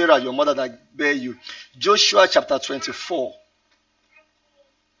 and Sarah, your mother that bare you. Joshua chapter 24.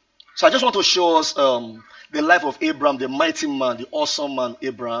 So I just want to show us the life of Abraham, the mighty man, the awesome man,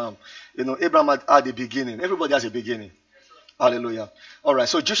 Abraham. Abraham had a beginning. Everybody has a beginning. Hallelujah. All right.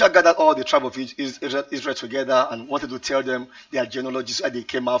 So Joshua gathered all the tribe of Israel together and wanted to tell them their genealogies, where they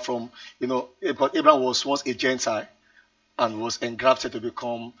came out from. Because Abraham was once a Gentile and was engrafted to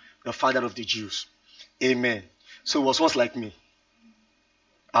become the father of the Jews. Amen. So he was once like me.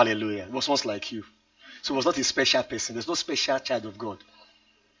 Hallelujah. He was once like you. So he was not a special person. There's no special child of God.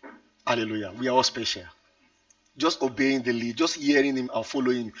 Hallelujah. We are all special. Just obeying the lead, just hearing him and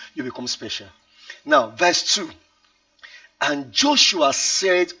following him, you become special. Now, verse 2. And Joshua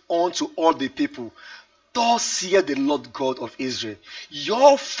said unto all the people, thus saith the Lord God of Israel,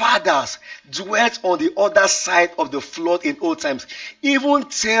 your fathers dwelt on the other side of the flood in old times, even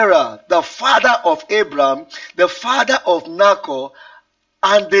Terah, the father of Abraham, the father of Nahor,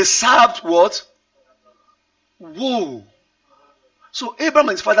 and they served what? Whoa. So Abraham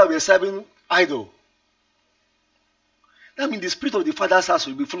and his father were serving idol. That means the spirit of the father's house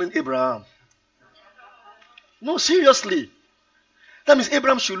will be following Abraham. No, seriously. That means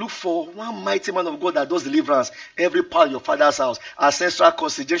Abraham should look for one mighty man of God that does deliverance every part of your father's house. Ancestral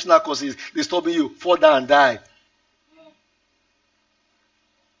causes, generational causes, disturbing you, fall down and die.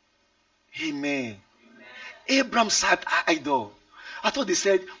 Amen. Abraham served idol. I thought they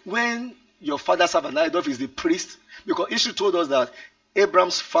said when your father served an idol, is the priest. Because history told us that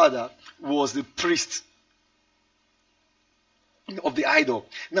Abraham's father was the priest of the idol.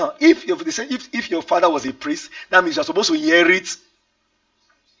 Now, if your father was a priest, that means you're supposed to inherit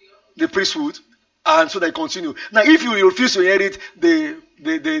the priesthood, and so they continue. Now, if you refuse to inherit,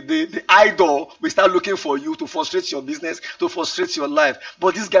 the idol will start looking for you to frustrate your business, to frustrate your life.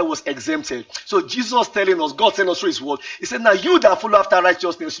 But this guy was exempted. So Jesus telling us, God telling us through his word, he said, now you that follow after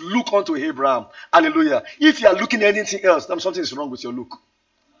righteousness, look unto Abraham. Hallelujah. If you are looking at anything else, then something is wrong with your look.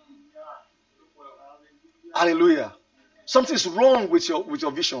 Hallelujah. Something is wrong with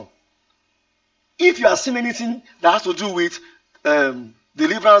your vision. If you are seeing anything that has to do with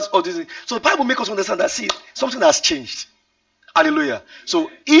deliverance or this, so the Bible makes us understand that something has changed. Hallelujah. So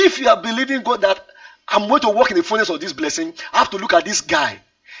if you are believing God that I'm going to walk in the fullness of this blessing, I have to look at this guy.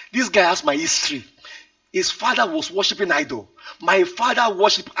 This guy has my history. His father was worshiping idol. My father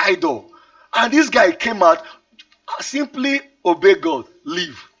worshipped idol. And this guy came out, simply obey God,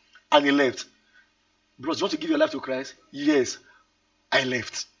 leave, and he left. Bro, you want to give your life to Christ? Yes, I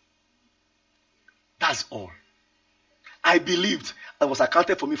left. That's all. I believed and was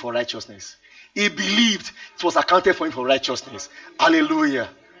accounted for me for righteousness. He believed, it was accounted for him for righteousness. Hallelujah.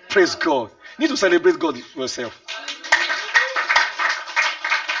 Praise God. You need to celebrate God yourself.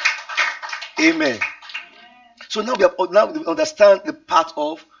 Amen. So now we understand the part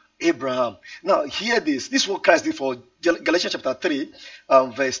of Abraham. Now hear this. This is what Christ did for Galatians chapter 3,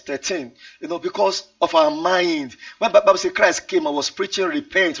 verse 13. Because of our mind. When Bible says Christ came and was preaching,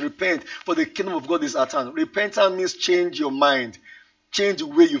 repent, for the kingdom of God is at hand. Repentance means change your mind. Change the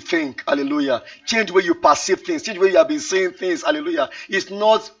way you think. Hallelujah. Change the way you perceive things. Change the way you have been saying things. Hallelujah. It's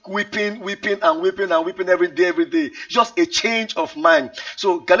not weeping every day. Just a change of mind.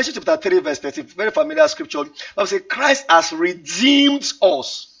 So Galatians chapter 3 verse 13, very familiar scripture. Bible says Christ has redeemed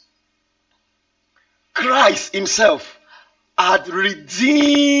us. Christ himself had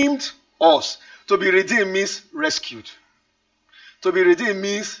redeemed us. To be redeemed means rescued. To be redeemed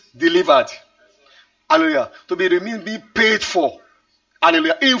means delivered. Hallelujah. To be redeemed means paid for.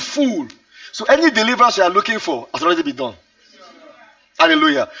 Hallelujah. In full. So any deliverance you are looking for has already been done.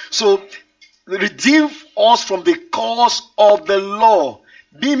 Hallelujah. So redeem us from the curse of the law.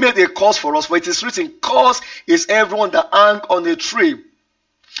 Be made a curse for us. For it is written, curse is everyone that hang on a tree.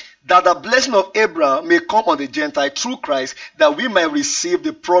 That the blessing of Abraham may come on the Gentile through Christ, that we might receive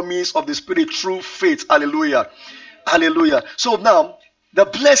the promise of the Spirit through faith. Hallelujah. Hallelujah. So now, the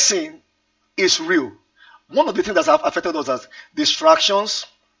blessing is real. One of the things that have affected us as distractions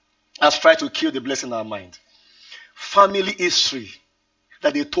has tried to kill the blessing in our mind. Family history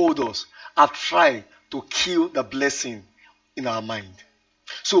that they told us have tried to kill the blessing in our mind.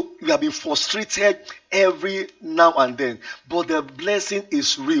 So we have been frustrated every now and then. But the blessing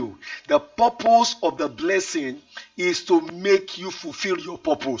is real. The purpose of the blessing is to make you fulfill your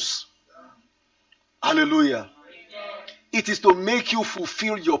purpose. Hallelujah. It is to make you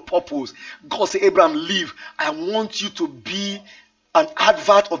fulfill your purpose. God said, Abraham, live. I want you to be an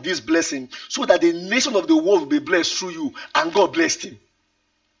advert of this blessing so that the nation of the world will be blessed through you. And God blessed him.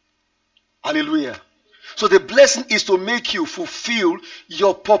 Hallelujah. So the blessing is to make you fulfill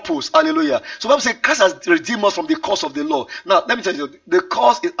your purpose. Hallelujah. So Bible says Christ has redeemed us from the curse of the law. Now, let me tell you, the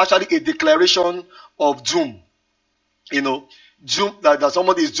curse is actually a declaration of doom. Doom, that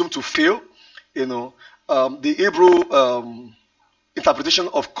somebody is doomed to fail. The Hebrew interpretation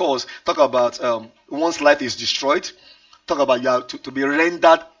of curse talk about one's life is destroyed. Talk about you have to be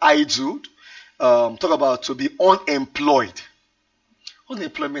rendered idle. Talk about to be unemployed.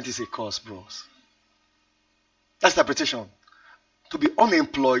 Unemployment is a curse, bros. That's the interpretation. To be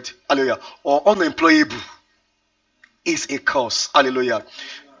unemployed, hallelujah, or unemployable is a curse, hallelujah.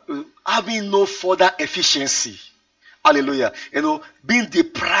 Having no further efficiency, hallelujah. Being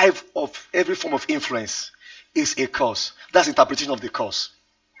deprived of every form of influence is a curse. That's the interpretation of the curse.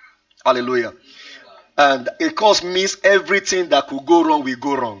 Hallelujah. And a curse means everything that could go wrong will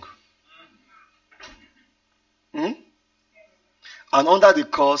go wrong. And under the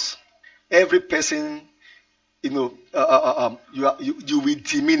curse, every person, you will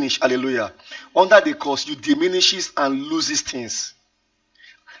diminish. Hallelujah. Under the curse, you diminishes and loses things.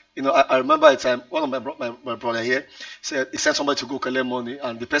 I remember a time, one of my brother here said he sent somebody to go collect money,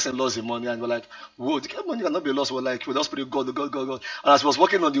 and the person lost the money, and we're like, whoa, the money cannot be lost. We're like, well, that's pretty God. And as he was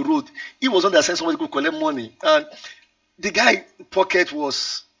walking on the road, he was on there sent somebody to go collect money, and the guy pocket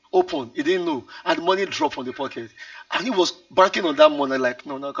was open. He didn't know, and the money dropped from the pocket, and he was banking on that money like,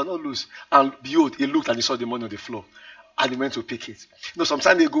 no, I cannot lose. And behold, he looked and he saw the money on the floor, and he went to pick it. Some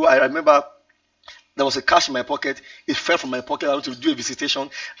time ago, I remember there was a cash in my pocket. It fell from my pocket. I went to do a visitation,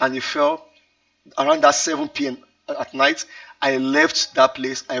 and it fell around that 7 p.m. at night. I left that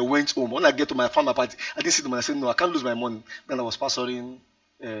place. I went home. When I get to my farm apartment, I didn't see the money. I said, no, I can't lose my money. Then I was pastoring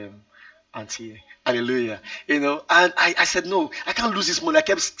Auntie. Hallelujah. And I said, no, I can't lose this money. I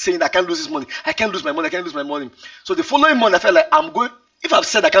kept saying, I can't lose this money. I can't lose my money. I can't lose my money. So the following month, I felt like if I've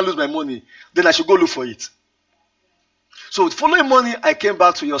said I can't lose my money, then I should go look for it. So the following morning, I came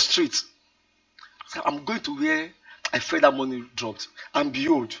back to your street. So I'm going to where I felt that money dropped. And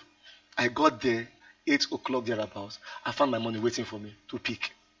behold, I got there 8 o'clock thereabouts. I found my money waiting for me to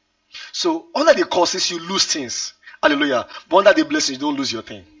pick. So under the curses, you lose things. Hallelujah. But under the blessing, you don't lose your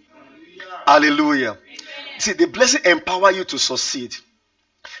thing. Hallelujah. See, the blessing empower you to succeed.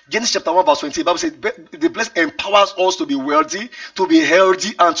 Genesis chapter 1 verse 20, the Bible says the blessing empowers us to be wealthy, to be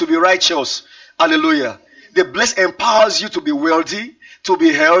healthy, and to be righteous. Hallelujah. The blessing empowers you to be wealthy, to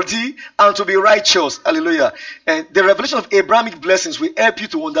be healthy, and to be righteous. Hallelujah. And the revelation of Abrahamic blessings will help you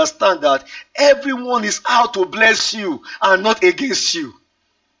to understand that everyone is out to bless you and not against you.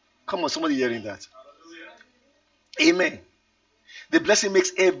 Come on, somebody hearing that? Amen. The blessing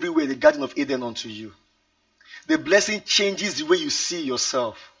makes everywhere the Garden of Eden unto you. The blessing changes the way you see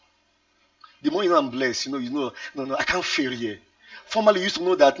yourself. The more you know I'm blessed, no, I can't fail here. Formerly, I used to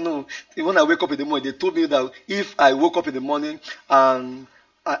know that, no, when I wake up in the morning, they told me that if I woke up in the morning and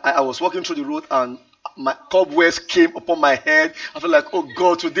I was walking through the road and my cobwebs came upon my head, I felt like, oh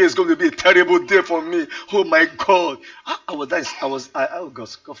God, today is going to be a terrible day for me. Oh my God. Oh God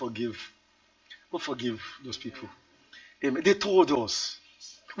forgive. God forgive those people. Amen. They told us.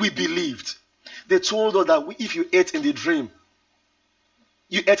 We believed. They told us that if you ate in the dream,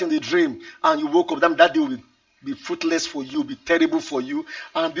 and you woke up, then that day will be fruitless for you, be terrible for you.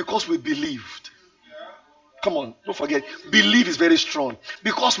 And because we believed. Come on, don't forget. Belief is very strong.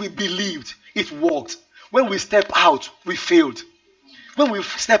 Because we believed, it worked. When we step out, we failed. When we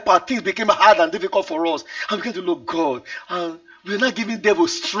step out, things became hard and difficult for us. And we began to look God. And we're not giving devil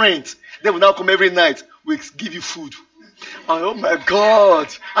strength. They will now come every night. We give you food. And oh my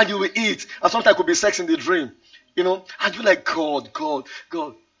God. And you will eat. And sometimes it could be sex in the dream. And you're like, God.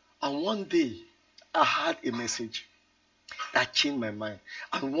 And one day, I had a message that changed my mind.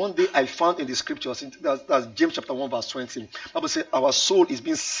 And one day I found in the scriptures, that's James chapter 1 verse 20. Bible says our soul is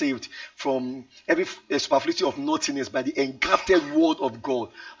being saved from every superfluity of naughtiness by the engrafted word of God.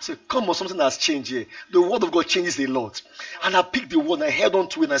 I said, come on, something has changed here. The word of God changes a lot. And I picked the word and I held on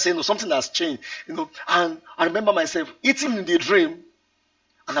to it and I said, no, something has changed. And I remember myself eating in the dream.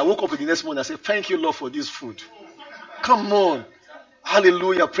 And I woke up the next morning and I said, thank you, Lord, for this food. Come on.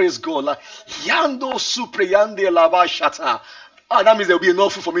 Hallelujah, praise God. Yando supreyande lava shata. That means there will be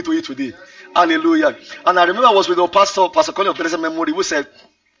enough food for me to eat today. Hallelujah. And I remember I was with our Pastor Colin of Blessed Memory, who said,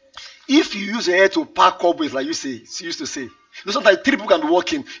 if you use your head to pack cobwebs, like he used to say, sometimes 3 people can be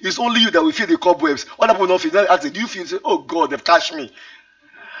walking. It's only you that will feel the cobwebs. Other people don't feel. Then I ask, do you feel? Say, oh God, they've catched me.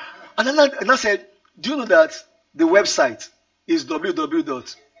 And then I said, do you know that the website is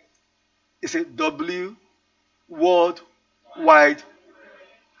www. It's a W worldwide.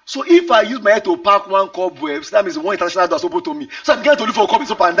 So if I use my head to pack one cobwebs, that means one international door is open to me. So I began to look for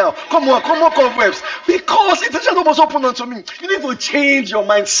cobwebs up and down. Come on, cobwebs. Because international door was open unto me. You need to change your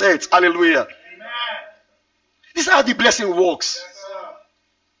mindset. Hallelujah. Amen. This is how the blessing works.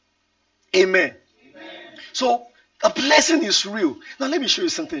 Yes, Amen. Amen. So the blessing is real. Now let me show you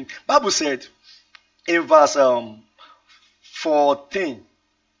something. Bible said in verse 14,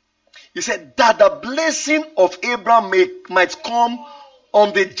 he said that the blessing of Abraham might come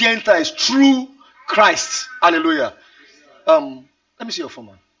on the Gentiles through Christ. Hallelujah. Let me see your phone,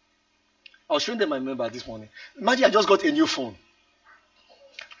 man. I was showing them my member this morning. Imagine I just got a new phone.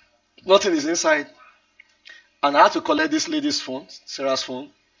 Nothing is inside. And I had to collect this lady's phone, Sarah's phone.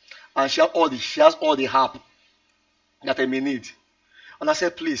 And she has all the app that I may need. And I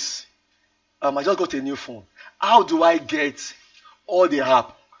said, please, I just got a new phone. How do I get all the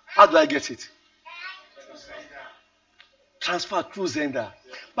app? How do I get it? Transfer through Zenda.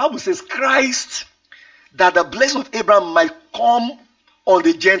 Bible says Christ, that the blessing of Abraham might come on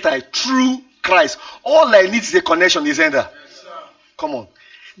the Gentile through Christ. All I need is a connection, the Zenda. Yes, come on.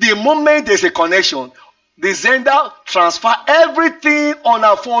 The moment there's a connection, the Zenda transfer everything on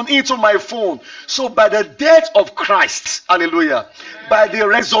our phone into my phone. So by the death of Christ, hallelujah, by the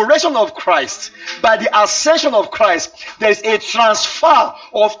resurrection of Christ, by the ascension of Christ, there's a transfer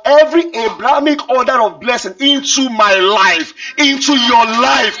of every Abrahamic order of blessing into my life, into your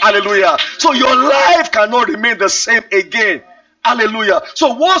life, hallelujah. So your life cannot remain the same again, hallelujah.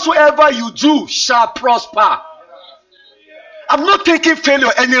 So whatsoever you do shall prosper. I'm not taking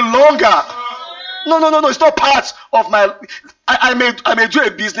failure any longer. No. It's not part of my. I may do a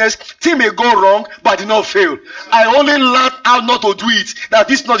business. Thing may go wrong, but I did not fail. I only learned how not to do it. That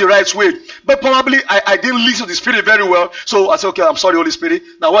this is not the right way. But probably I didn't listen to the Spirit very well. So I said, okay, I'm sorry, Holy Spirit.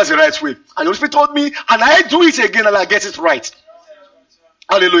 Now what's the right way? And the Holy Spirit told me, and I do it again, and I get it right.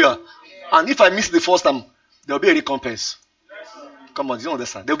 Hallelujah. And if I miss the first time, there will be a recompense. Come on, you don't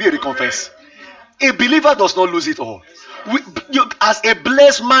understand. There will be a recompense. A believer does not lose it all. As a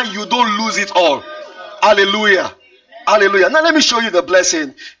blessed man, you don't lose it all. Hallelujah. Hallelujah. Now let me show you the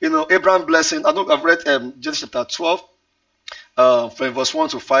blessing. Abraham blessing. I know I've read Genesis chapter 12 from verse 1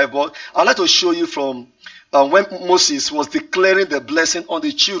 to 5, but I'd like to show you from when Moses was declaring the blessing on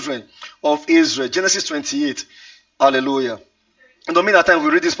the children of Israel. Genesis 28. Hallelujah. And the minute time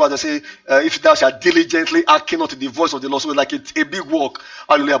we read this part, they say, if thou shalt diligently hearken unto the voice of the Lord. So like it's a big work.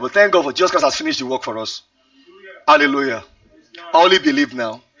 Hallelujah. But thank God for Jesus Christ has finished the work for us. Hallelujah. I only believe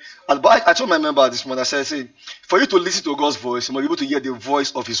now. But I told my member this morning, I said, for you to listen to God's voice, you must be able to hear the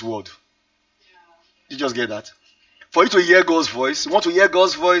voice of His word. You just get that? For you to hear God's voice, you want to hear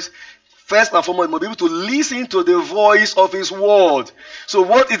God's voice, first and foremost, you must be able to listen to the voice of His word. So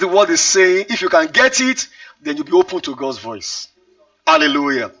what is the word is saying? If you can get it, then you'll be open to God's voice.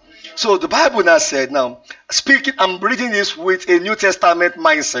 Hallelujah. So the Bible now said, now speaking, I'm reading this with a New Testament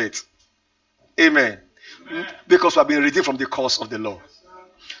mindset. Amen. Because we have been redeemed from the curse of the law.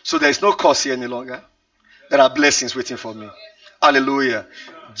 So there is no curse here any longer. There are blessings waiting for me. Hallelujah.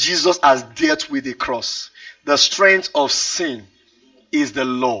 Jesus has dealt with the cross. The strength of sin is the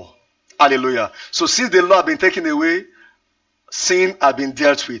law. Hallelujah. So since the law has been taken away, sin has been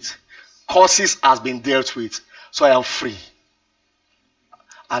dealt with. Curses has been dealt with. So I am free.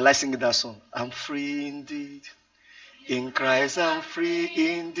 I like singing that song. I'm free indeed. In Christ I'm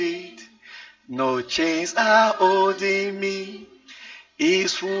free indeed. No chains are holding me.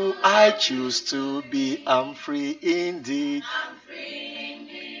 Is who I choose to be. I'm free indeed. I'm free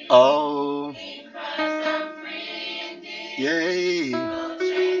indeed. Oh. In Christ I'm free indeed. Yay. No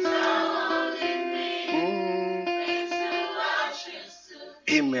chains are holding me. Is who I choose to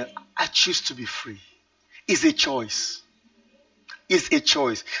be. Amen. I choose to be free. It's a choice. It's a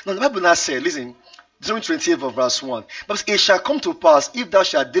choice. Now the Bible now says, listen, Deuteronomy 28 verse 1. But it shall come to pass, if thou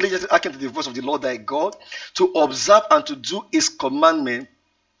shalt diligently hearken to the voice of the Lord thy God, to observe and to do his commandment,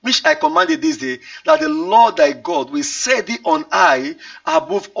 which I commanded this day, that the Lord thy God will set thee on high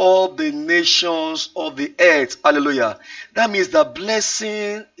above all the nations of the earth. Hallelujah. That means the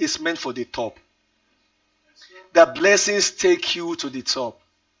blessing is meant for the top. The blessings take you to the top.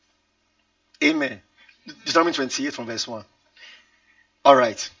 Amen. Deuteronomy 28 from verse 1. All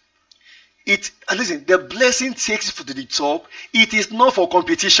right. Listen, the blessing takes you to the top. It is not for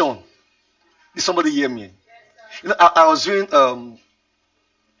competition. Did somebody hear me? You know, I was doing an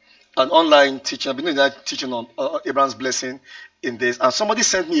online teaching. I've been doing that teaching on Abraham's blessing in this, and somebody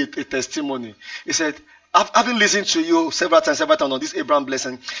sent me a testimony. He said, having listened to you several times on this Abraham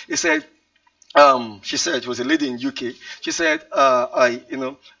blessing, he said, she said, it was a lady in UK. She said,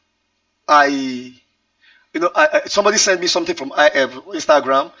 somebody sent me something from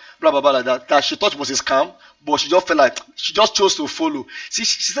Instagram, blah, blah, blah, like that she thought was a scam, but she just felt like, she just chose to follow. She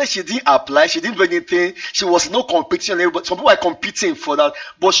said she didn't apply, she didn't do anything, she was no competition, but some people are competing for that,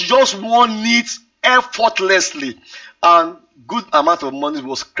 but she just won it effortlessly, and good amount of money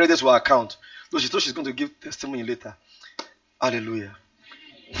was credited to her account. So she thought she's going to give testimony later. Hallelujah.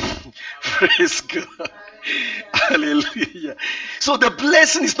 Praise God. Hallelujah. So the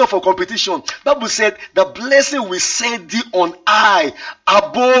blessing is not for competition. Bible said the blessing will set thee on high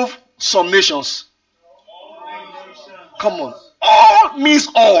above some nations. Come on. All means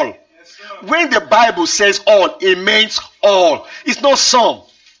all. When the Bible says all, it means all. It's not some.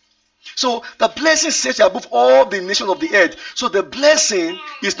 So the blessing sets you above all the nations of the earth. So the blessing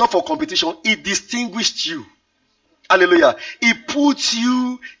is not for competition. It distinguished you. Hallelujah. It puts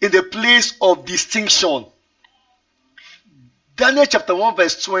you in the place of distinction. Daniel chapter 1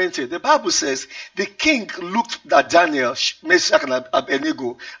 verse 20. The Bible says the king looked at Daniel, Meshach and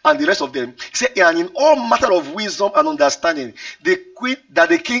Abednego, and the rest of them. He said, and in all matter of wisdom and understanding, the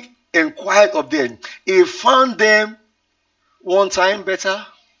king inquired of them. He found them 1 time better,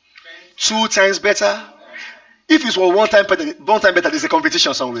 2 times better. If it was 1 time better, there's a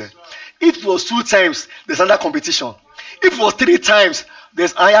competition somewhere. If it was 2 times, there's another competition. If it was 3 times,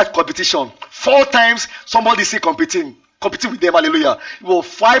 there's higher competition. 4 times, somebody is competing with them. Hallelujah. It was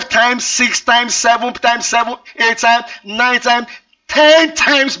 5 times, 6 times, 7 times, 8 times, 9 times, 10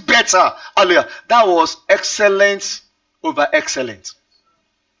 times better. Hallelujah. That was excellent over excellent.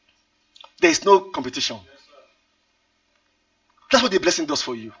 There is no competition. That's what the blessing does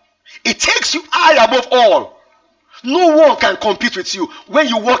for you. It takes you high above all. No one can compete with you when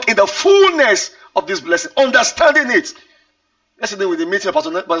you walk in the fullness of this blessing, understanding it. Yesterday with the meeting, Pastor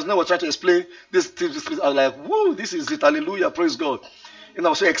Nell was trying to explain this. I was like, whoa, this is it. Hallelujah. Praise God. And I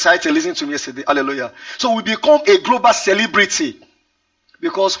was so excited listening to him yesterday. Hallelujah. So we become a global celebrity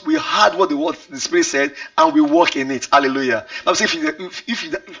because we heard what the Spirit said and we walk in it. Hallelujah. But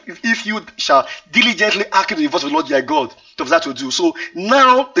if you shall diligently hearken to the voice of the Lord your God, to that to do. So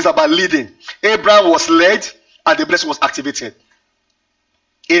now it's about leading. Abraham was led and the blessing was activated.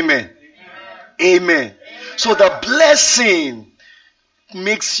 Amen. Amen. So the blessing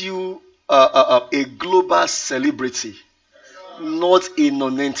makes you a global celebrity, not a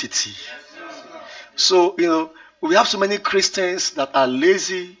non-entity. So, we have so many Christians that are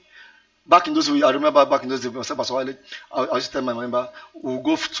lazy. Back in those days, I remember back in those days, I just tell my member, we'll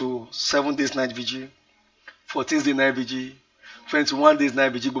go to 7 days night vigil, 14 days night vigil, 21 days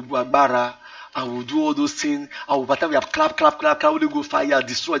night vigil, and we'll do all those things. And by the time we have clap, Holy Ghost fire,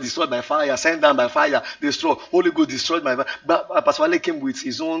 destroy by fire, send down by fire, destroy. Holy Ghost destroyed by fire. But Pastor Wale came with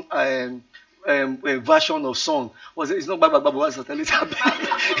his own version of song. It's not Bible, what's the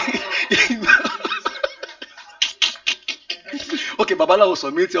okay, Babalawo,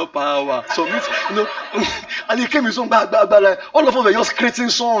 submit your power. Submit, and he came with some bad, like, all of us were just creating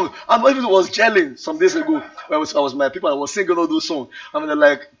songs. And everyone was gelling some days ago. I was my people, I was singing all those songs. And they're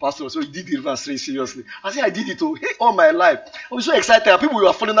like, Pastor, so you did it even straight seriously. I said, I did it all my life. I was so excited. People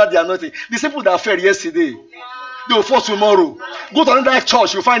were following out the anointing. The same people that fell yesterday, they will fall tomorrow. Go to another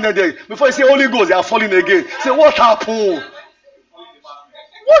church, you find them there. Before you say Holy Ghost, they are falling again. Say, what happened?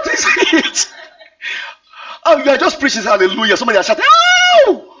 What is it? Oh, you are just preaching hallelujah. Somebody is shouting,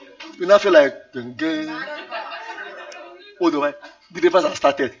 ow! You now feel like, oh, the deliverance has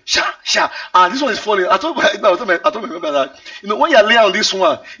started. Sha. And this one is falling. I told my member that, when you are laying on this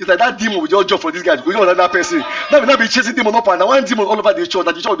one, it's like that demon will just jump for this guy. We don't want that person. Now we will not be chasing demon up and down. One demon all over the church,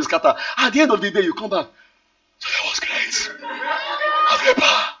 that the church will be scattered. At the end of the day, you come back. So that was great.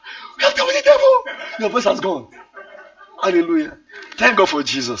 We have done with the devil. Your voice has gone. Hallelujah. Thank God for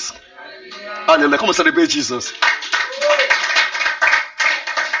Jesus. Hallelujah. Come and celebrate Jesus.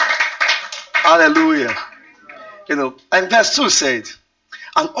 Hallelujah. And verse 2 said,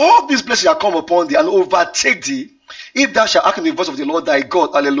 and all these blessings shall come upon thee and overtake thee, if thou shalt hearken the voice of the Lord thy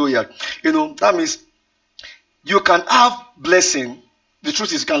God. Hallelujah. That means you can have blessing. The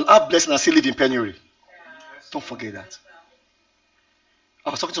truth is, you can have blessing and still live in penury. Don't forget that. I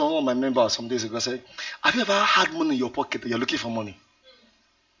was talking to one of my members some days ago. I said, have you ever had money in your pocket and you're looking for money?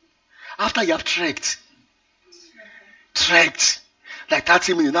 After you have trekked, like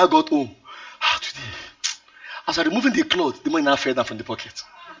 30 minutes, now got home. Today, as I'm removing the cloth, the money now fell down from the pocket.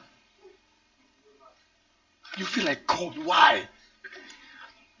 You feel like, God, why?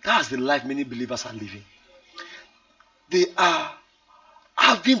 That's the life many believers are living. They are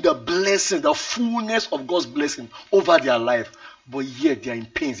having the blessing, the fullness of God's blessing over their life, but yet they are in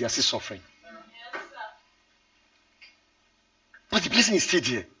pains, they are still suffering. But the blessing is still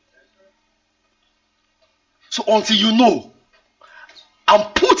there. So until you know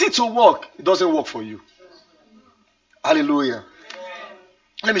and put it to work, it doesn't work for you. Hallelujah.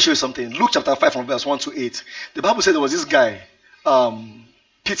 Let me show you something. Luke chapter 5 from verse 1 to 8. The Bible said there was this guy,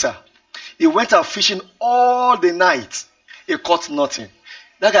 Peter. He went out fishing all the night. He caught nothing.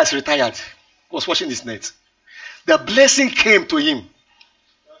 That guy's retired. He was washing his net. The blessing came to him.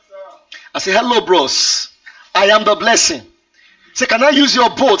 I said, hello, bros. I am the blessing. Say, can I use your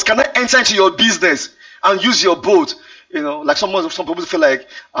boat? Can I enter into your business and use your boat? Like some people feel like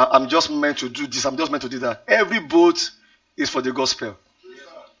I'm just meant to do this. I'm just meant to do that. Every boat is for the gospel.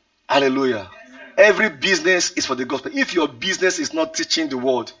 Hallelujah. Every business is for the gospel. If your business is not teaching the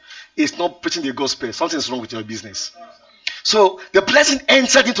word, it's not preaching the gospel, something's wrong with your business. So the blessing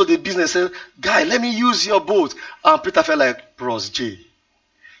entered into the business. Said, guy, let me use your boat. And Peter felt like, Bros J,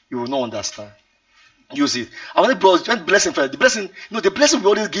 you will not understand. Use it. I want the blessing for the blessing. The blessing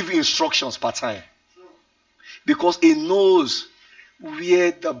will always give you instructions per time. Because it knows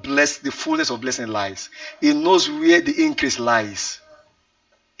where the fullness of blessing lies. It knows where the increase lies.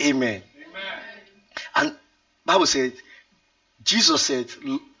 Amen. And Bible said, Jesus said,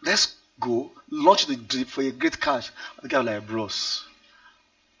 let's go launch the drip for a great catch. And the guy was like, bros,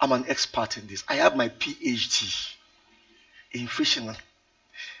 I'm an expert in this. I have my PhD in fishing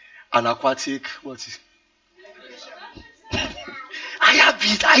and aquatic. What is I have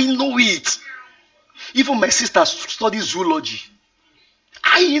it. I know it. Even my sister studies zoology.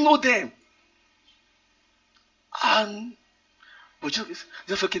 I know them. But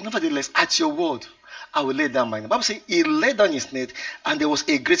just okay, nevertheless, at your word, I will lay down my net. The Bible says he laid down his net and there was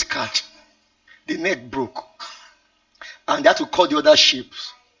a great catch. The net broke. And they had to call the other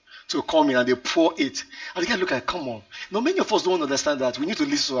ships to come in and they pour it. And the guy looked like, come on. Many of us don't understand that. We need to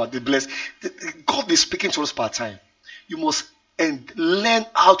listen to the blessed. God is speaking to us part time. You must learn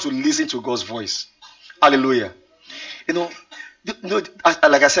how to listen to God's voice. Hallelujah.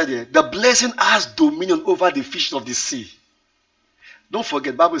 Like I said here, the blessing has dominion over the fish of the sea. Don't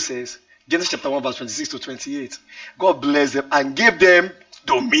forget, the Bible says, Genesis chapter 1 verse 26 to 28, God blessed them and gave them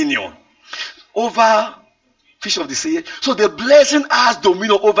dominion over fish of the sea. So the blessing has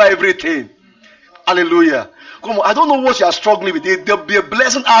dominion over everything. Hallelujah. Come on, I don't know what you are struggling with. The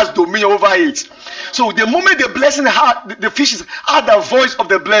blessing has dominion over it. So the moment the blessing had, the fishes had the voice of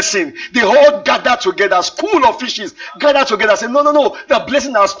the blessing, they all gathered together, school of fishes gathered together, say, no, the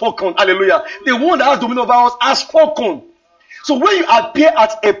blessing has spoken. Hallelujah. The one that has dominion over us has spoken. So when you appear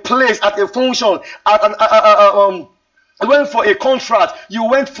at a place, at a function, you went for a contract, you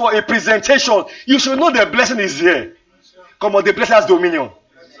went for a presentation, you should know the blessing is here. Come on, the blessing has dominion.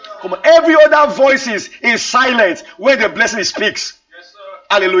 Come on, every other voice is silent when the blessing speaks. Yes,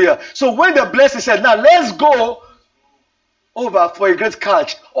 hallelujah. So when the blessing said, now let's go over for a great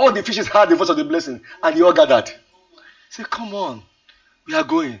catch, all the fishes heard the voice of the blessing and they all gathered. Say, come on. We are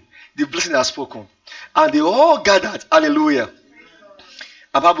going. The blessing has spoken. And they all gathered. Hallelujah.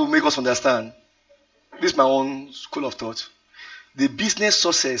 And Bible will make us understand. This is my own school of thought. The business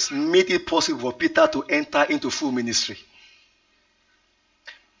success made it possible for Peter to enter into full ministry.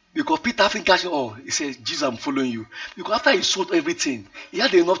 Because Peter thinking, he said, Jesus, I'm following you. Because after he sold everything, he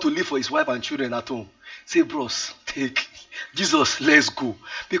had enough to live for his wife and children at home. Say, bros, take Jesus, let's go.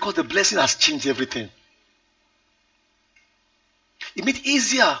 Because the blessing has changed everything. It made it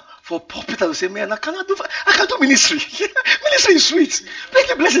easier for poor Peter to say, man, I can do ministry. Ministry is sweet.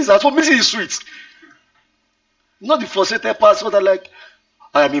 Making blessings out for ministry is sweet. Not the frustrated pastor that like,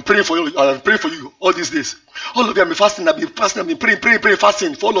 I have been praying for you. I have been praying for you all these days. All of you have been fasting. I've been fasting. I've been praying,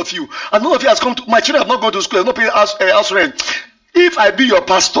 fasting for all of you. And none of you has come to. My children have not gone to school. I've not paid house rent. If I be your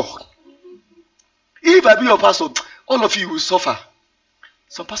pastor, all of you will suffer.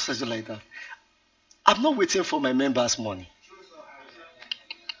 Some pastors are like that. I'm not waiting for my members' money.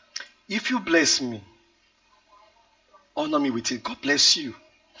 If you bless me, honor me with it. God bless you.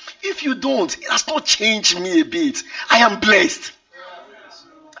 If you don't, it has not changed me a bit. I am blessed.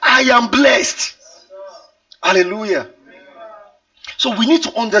 I am blessed. Hallelujah. So we need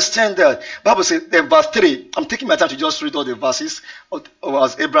to understand that. Bible says in verse 3, I'm taking my time to just read all the verses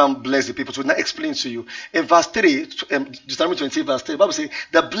as Abraham blessed the people. So now explain to you. In verse 3, Deuteronomy 20 verse 3, Bible says,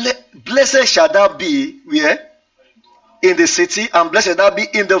 blessed shall thou be where? In the city, and blessed shall thou be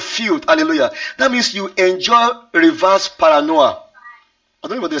in the field. Hallelujah. That means you enjoy reverse paranoia. I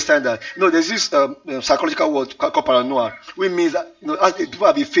don't even understand that. There's this psychological word called paranoia, which means that people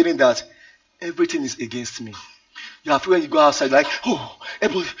have been feeling that everything is against me. You have when you go outside, like, oh,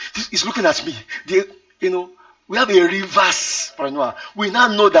 everybody is looking at me. We have a reverse paranoia. We now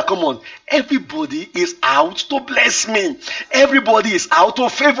know that, come on, everybody is out to bless me. Everybody is out to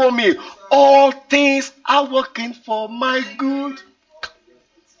favor me. All things are working for my good.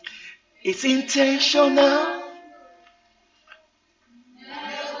 It's intentional.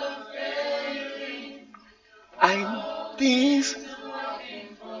 I know things.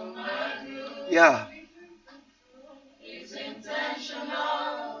 Yeah. It's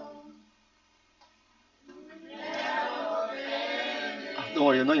intentional. Don't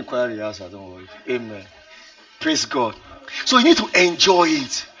worry, no inquiry answer. Don't worry. Amen. Praise God. So you need to enjoy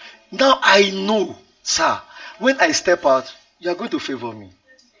it. Now I know, sir, when I step out, you are going to favor me.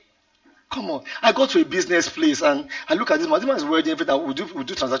 Come on. I go to a business place and I look at this man. This man is wearing everything. We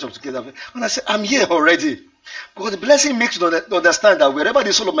do transactions together. And I say, I'm here already. Because the blessing makes you understand that wherever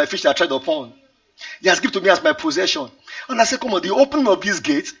the soul of my fish are tried upon, he has given to me as my possession. And I say, come on, the opening of this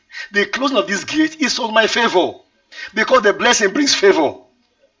gate, the closing of this gate is on my favor. Because the blessing brings favor.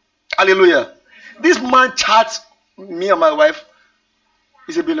 Hallelujah. This man chats me and my wife.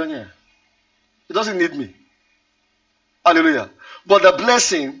 He's a billionaire. He doesn't need me. Hallelujah. But the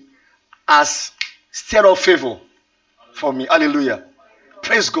blessing has stirred up favor for me. Hallelujah.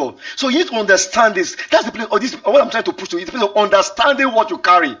 Praise God. So you need to understand this. That's the place. What I'm trying to push to you. It's the place of understanding what you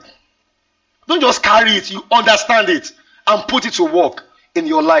carry. Don't just carry it. You understand it and put it to work in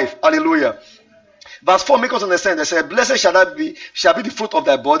your life. Hallelujah. Verse 4 makes us understand. They say, blessed shall be the fruit of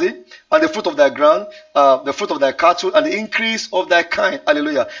thy body, and the fruit of thy ground, the fruit of thy cattle, and the increase of thy kind.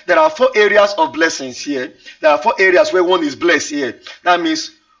 Hallelujah. There are 4 areas of blessings here. There are 4 areas where one is blessed here. That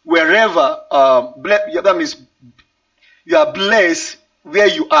means wherever, that means you are blessed where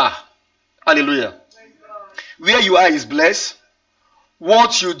you are. Hallelujah. Where you are is blessed.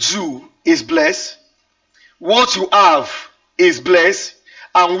 What you do is blessed. What you have is blessed.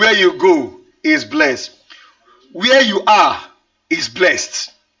 And where you go is blessed. Where you are is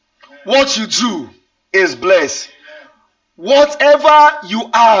blessed. What you do is blessed. Whatever you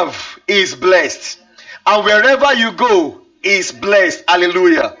have is blessed. And wherever you go is blessed.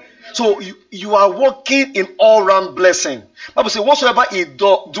 Hallelujah. So you are walking in all-round blessing. Bible says, whatsoever he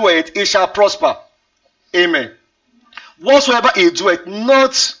doeth, it shall prosper. Amen. Whatsoever he doeth,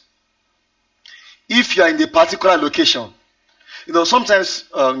 not if you are in a particular location. Sometimes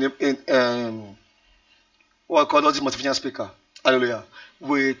what I call this motivational speaker, hallelujah,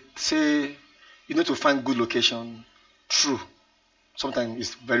 we say you need to find good location. True. Sometimes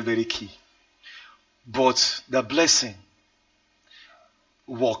it's very, very key. But the blessing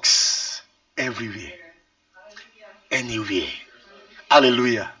works everywhere. Anywhere.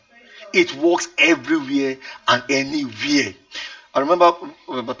 Hallelujah. It works everywhere and anywhere. I remember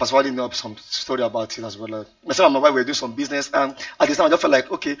Pastor Wadi knew some story about it as well. Myself and my wife were doing some business, and at the time I just felt like,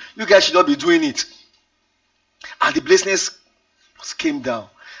 okay, you guys should not be doing it. And the business came down.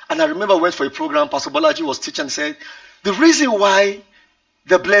 And I remember I went for a program, Pastor Balaji was teaching and said, the reason why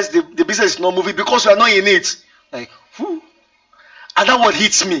the business is not moving because we are not in it. Like, who? And that word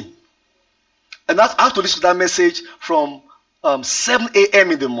hits me. And I have to listen to that message from 7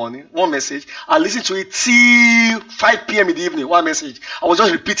 a.m. in the morning, one message. I listened to it till 5 p.m. in the evening, one message. I was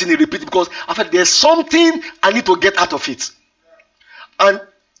just repeating it because I felt there's something I need to get out of it. And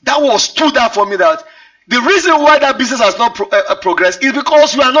that was stood out for me, that the reason why that business has not progressed is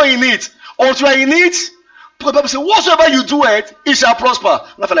because you are not in it. Once you are in it, the Bible says, whatsoever you do it shall prosper.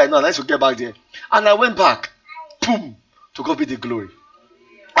 And I felt like, no, I need to get back there. And I went back. Boom. To God be the glory.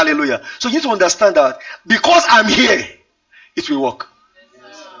 Hallelujah. So you need to understand that because I'm here, it will work.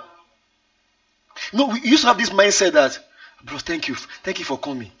 No, we used to have this mindset that, bro, thank you for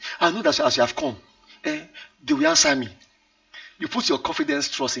coming. I know that as you have come, they will answer me. You put your confidence,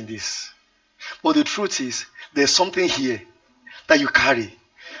 trust in this. But the truth is, there's something here that you carry.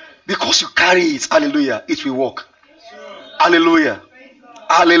 Because you carry it, hallelujah, it will work. Hallelujah.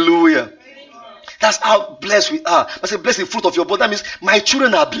 Hallelujah. That's how blessed we are. I say, bless the fruit of your body. That means my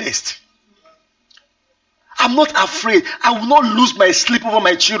children are blessed. I'm not afraid. I will not lose my sleep over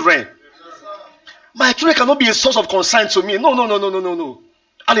my children. My children cannot be a source of concern to me. No.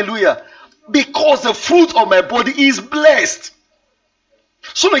 Hallelujah. Because the fruit of my body is blessed.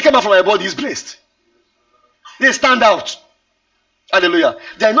 Somebody came out from my body is blessed. They stand out. Hallelujah.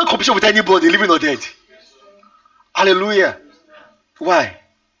 They are not in competition with anybody, living or dead. Hallelujah. Why?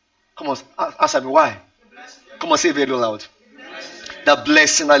 Come on, answer me. Why? Come on, say it very loud. The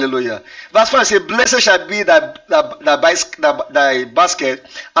blessing, hallelujah. Verse 5 says, blessed shall be thy basket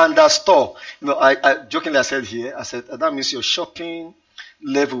and thy store. You know, I jokingly I said that means your shopping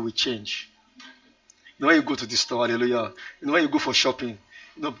level will change. You know, when you go to the store, hallelujah. You know, when you go for shopping,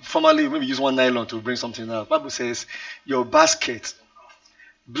 you know, formerly maybe use one nylon to bring something out. The Bible says, your basket,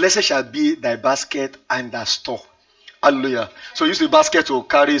 blessed shall be thy basket and thy store. Hallelujah. So you use the basket to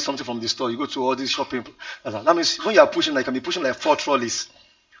carry something from the store. You go to all these shopping. That means when you are pushing, like, you can be pushing like 4 trolleys.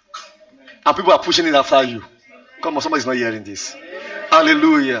 And people are pushing it after you. Come on, somebody's not hearing this.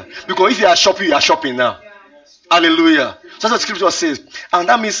 Hallelujah. Because if you are shopping now. Hallelujah. So that's what the scripture says. And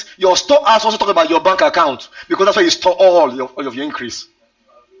that means your storehouse also talk about your bank account. Because that's where you store all of your increase.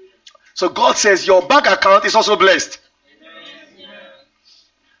 So God says your bank account is also blessed.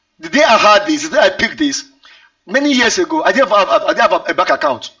 The day I heard this, the day I picked this, many years ago, I didn't have a bank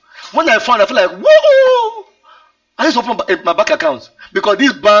account. When I found, I feel like, whoa! I need to open my bank account. Because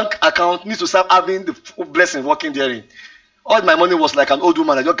this bank account needs to start having the blessing working therein. All my money was like an old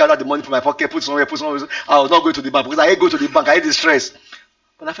woman. I just gathered the money from my pocket, put somewhere. I was not going to the bank because I hate going to the bank. I hate the stress.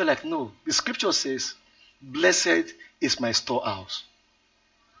 But I felt like, no. The scripture says, blessed is my storehouse.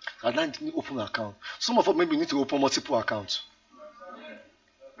 I need to open an account. Some of us maybe need to open multiple accounts.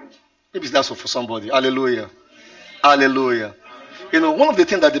 Maybe that's for somebody. Hallelujah. Hallelujah. You know, one of the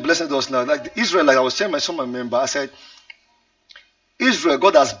things that the blessing does now, like Israel, like I was telling my member, I said, Israel,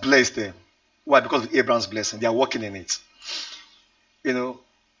 God has blessed them. Why? Because of Abraham's blessing. They are walking in it. You know,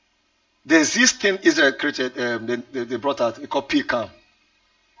 there's this thing Israel created, they brought out, it's called PCAM.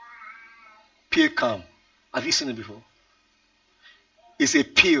 PCAM. Have you seen it before? It's a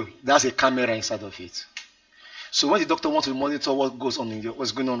pill that has a camera inside of it. So when the doctor wants to monitor what goes on in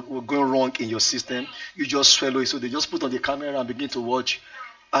what's going wrong in your system, you just swallow it. So they just put on the camera and begin to watch,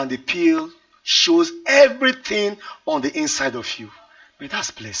 and the pill shows everything on the inside of you. But that's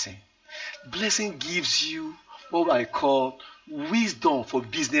blessing. Blessing gives you what I call wisdom for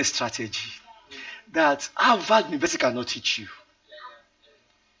business strategy that Harvard University cannot teach you.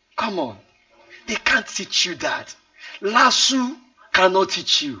 Come on, they can't teach you that. LASU cannot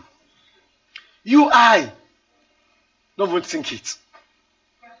teach you. UI. Don't even think it.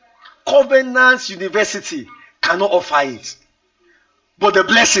 Covenant University cannot offer it. But the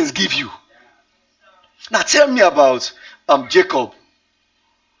blessings give you. Now tell me about Jacob.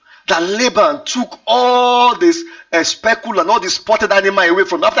 That Laban took all this speckle and all this spotted animal away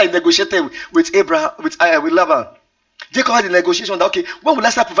from him after he negotiated with Laban. Jacob had a negotiation that, okay, when will I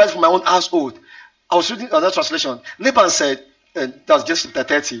start providing for my own household? I was reading another translation. Laban said, that's just chapter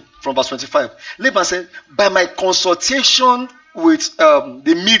 30 from verse 25. Laban said, by my consultation with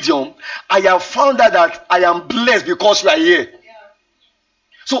the medium, I have found out that I am blessed because you are here. Yeah.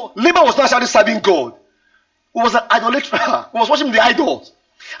 So Laban was not actually serving God. He was an idolater. He was worshiping the idols.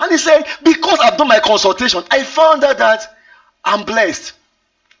 And he said, because I've done my consultation, I found out that I'm blessed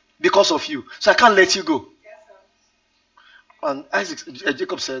because of you. So I can't let you go. Yes, and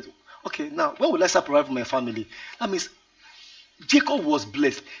Jacob said, okay, now when will I start providing for my family? That means Jacob was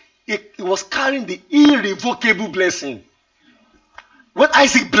blessed. He was carrying the irrevocable blessing. When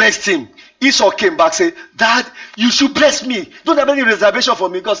Isaac blessed him, Esau came back, said, Dad, you should bless me. Don't have any reservation for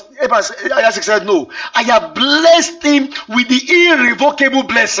me. Because Isaac said, no. I have blessed him with the irrevocable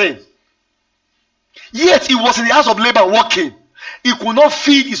blessing. Yet he was in the house of Laban working. He could not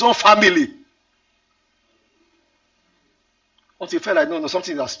feed his own family. Until he felt like, no,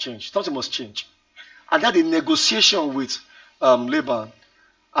 something has changed. Something must change. And had a negotiation with Laban.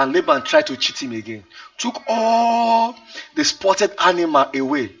 And Laban tried to cheat him again. Took all the spotted animal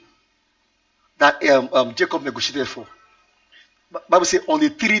away that Jacob negotiated for. Bible says on the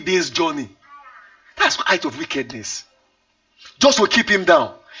 3 days journey. That's the height of wickedness. Just to keep him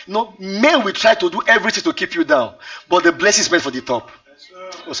down. You know, men will try to do everything to keep you down. But the blessing is meant for the top.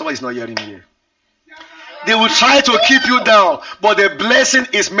 Oh, somebody's not hearing me here. They will try to keep you down. But the blessing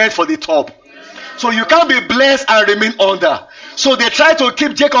is meant for the top. So you can't be blessed and remain under. So they try to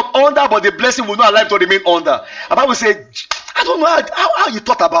keep Jacob under, but the blessing will not allow him to remain under. The Bible said, I don't know how you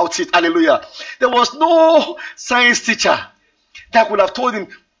thought about it. Hallelujah. There was no science teacher that would have told him,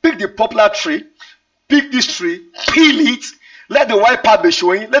 pick the poplar tree, pick this tree, peel it, let the white part be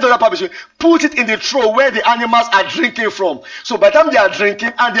showing, let the other part be showing, put it in the trough where the animals are drinking from. So by the time they are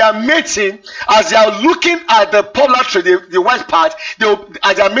drinking and they are mating, as they are looking at the poplar tree, the white part,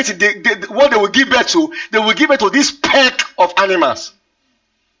 as they are mating, what they will give birth to, they will give birth to this peck of animals.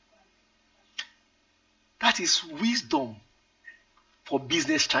 That is wisdom for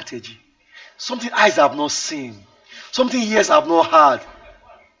business strategy. Something eyes have not seen, something ears have not heard.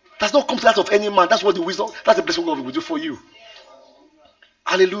 That's not come to that of any man. That's what the wisdom, that's the blessing God will do for you.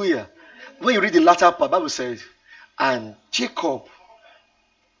 Hallelujah. When you read the latter part, the Bible says, and Jacob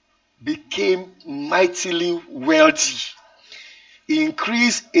became mightily wealthy. He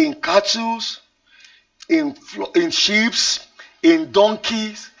increased in cattle, in sheep, in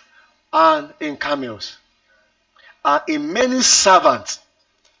donkeys, and in camels. And in many servants.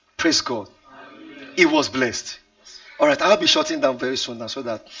 Praise God. He was blessed. All right, I'll be shutting down very soon now so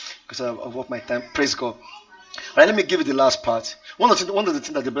that, because I've worked my time. Praise God. All right, let me give you the last part. One of the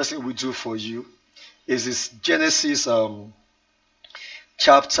things that the blessing will do for you is this Genesis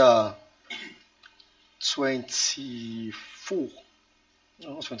chapter 24.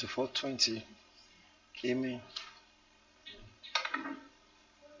 No, not 24, 20. Amen.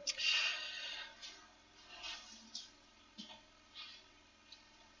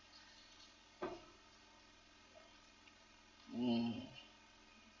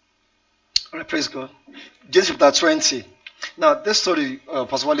 All right, praise God. Genesis chapter 20. Now, this story,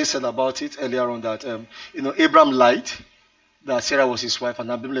 Pastor Wale said about it earlier on that, Abraham lied that Sarah was his wife,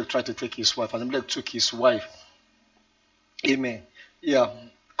 and Abimelech tried to take his wife, and Abimelech took his wife. Amen. Yeah,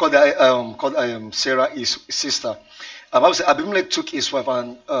 called Sarah his sister. Abimelech took his wife,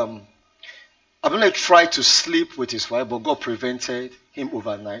 and Abimelech tried to sleep with his wife, but God prevented him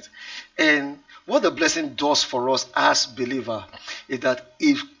overnight. And what the blessing does for us as believers is that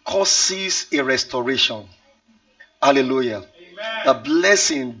it causes a restoration. Hallelujah. Amen. The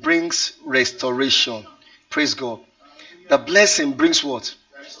blessing brings restoration. Praise God. The blessing brings what?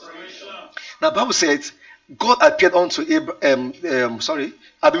 Restoration. Now the Bible says, God appeared unto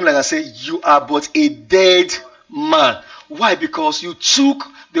Abimelech and said, you are but a dead man. Why? Because you took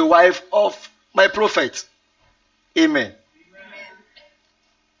the wife of my prophet. Amen.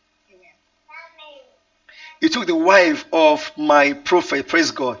 He took the wife of my prophet, praise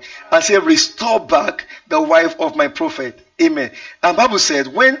God, and said, restore back the wife of my prophet. Amen. And the Bible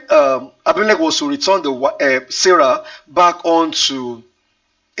said, when Abimelech was to return Sarah back onto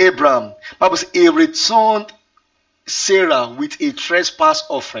Abraham, the Bible said, he returned Sarah with a trespass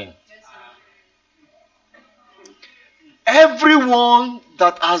offering. Everyone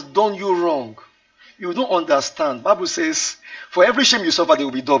that has done you wrong, you don't understand. The Bible says, for every shame you suffer, there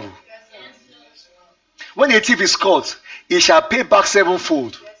will be double. When a thief is caught, he shall pay back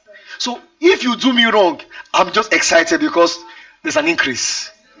sevenfold. So if you do me wrong, I'm just excited because there's an increase.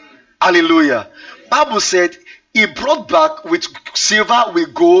 Hallelujah. Bible said he brought back with silver,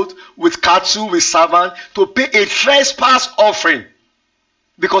 with gold, with cattle, with servant to pay a trespass offering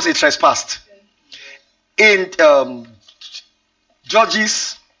because he trespassed. In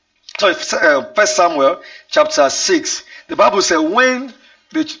First Samuel chapter 6, the Bible said when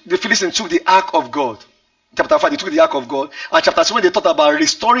the Philistines took the ark of God, chapter 5, they took the ark of God. And chapter 7, they thought about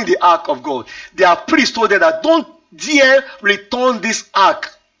restoring the ark of God. Their priest told them that don't dare return this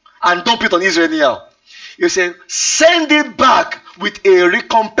ark and dump it on Israel anyhow. He said, send it back with a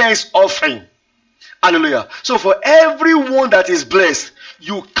recompense offering. Hallelujah. So for everyone that is blessed,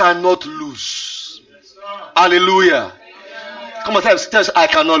 you cannot lose. Hallelujah. Come on, tell us, I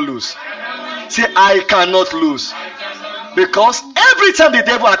cannot lose. Say, I cannot lose. Because every time the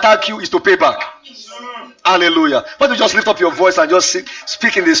devil attack you is to pay back. Hallelujah. Why don't you just lift up your voice and just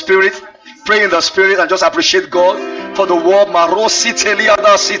speak in the spirit, pray in the spirit, and just appreciate God for the word. Marosi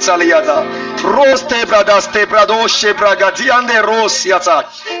teliada sitaliada. Rose tebradas tebrado shebragadiande rosiata.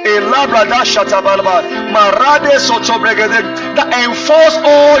 Elabrada shatabalba. Marade sotobregede. That enforce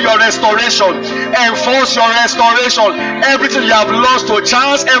all your restoration. Enforce your restoration. Everything you have lost to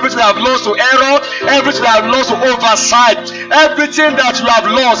chance, everything you have lost to error, everything you have lost to oversight, everything that you have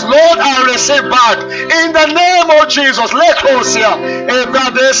lost, Lord, I receive back. In the name of Jesus, let us here.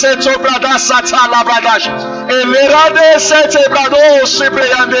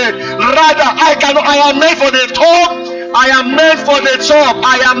 I am made for the top. I am meant for the top.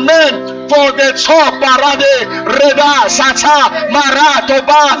 I am meant for the top. Barade, Reda, Sata, Mara,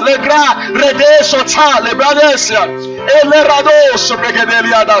 Toba, Legra, Rede, Sota, Lebradesia, Elerado,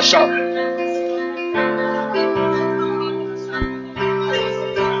 Subregedelia Dasha.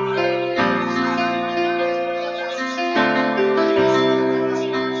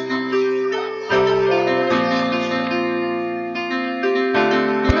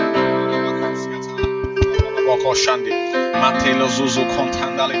 Shandi Mantelo Zuzu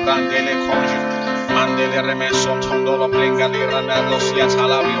Contandale Brandele Conje Mandele Remeson Tondolo Brengali Ranado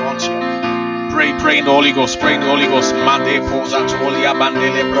Siatalabi Oncio. Pray in the Holy Ghost, pray in the Holy Ghost. Mande Pozatolia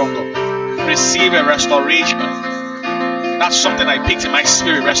Bandele Brondo. Receive a restoration. That's something I picked in my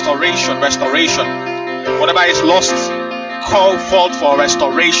spirit. Restoration. Whatever is lost, call forth for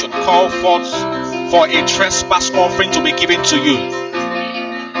restoration. Call forth for a trespass offering to be given to you.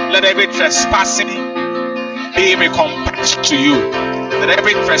 Let every trespassing be recompensed to you. Let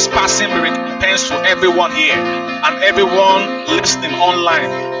every trespassing be recompensed to everyone here and everyone listening online.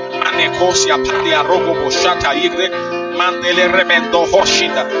 Manekosia padia rogo boshata yigre mandele remendo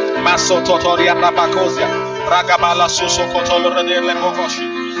hoshinda maso totoria rabakozia ragabala suso kotolo redele bogoshi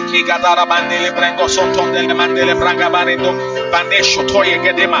kigadara bandele brengo sonton dele mandele branga barendo banesho toye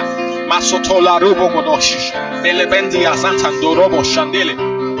gedema maso tola rubo godoshi bele bendia santando robo shandele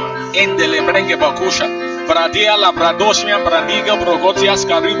endele brenge bakusha Bradia la Bradoshmia Braniga Brogotias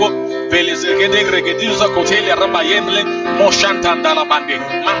Caribo Velizegede Gregediusa Cotelia Rabayemle Moshantanda la Bande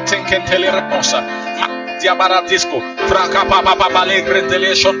Manten Kentele Reposa Diabara Disco Fraca Papa Babale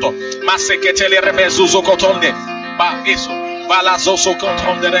Grendele Shonto Maseketele Rebezuzo Cotonde Ba Eso Valazoso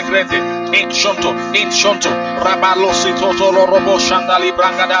Cotonde Regrende In Shonto Rabalosi Totolo Robo Shandali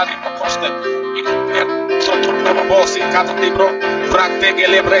Brangadari Coste Bossi Catalibro,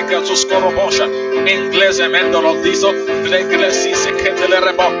 Fractegele Breca to Scorobosha, Inglese Mendolo Diso, Greglesi Secetele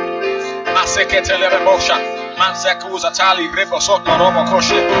Rebo, Maseketele Rebosha, Mansecusa Tali, Rebo Soto Robo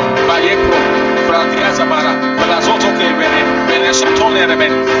Coshe, Bayepro, Fratiazamara, Velazoto che Venesotone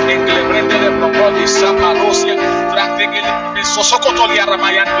Remen, Ingle Brendele Propodi, Saparosia, Fractegele, Sosocotolia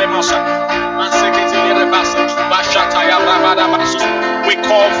Ramayan Lemosa, Manseketele Rebasa, Bashataya Rabada Basus. We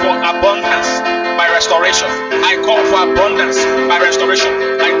call for abundance by restoration. I call for abundance by restoration.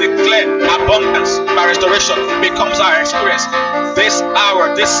 I declare abundance by restoration becomes our experience. This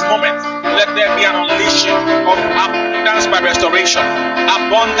hour, this moment, let there be an unleashing of abundance by restoration.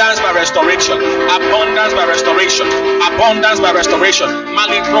 Abundance by restoration. Abundance by restoration. Abundance by restoration.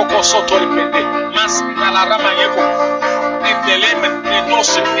 Mali proko soto ipende. Mas la rama yeko. Indeleme,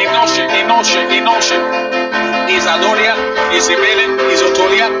 inoshe. Isadoria, Isabelle,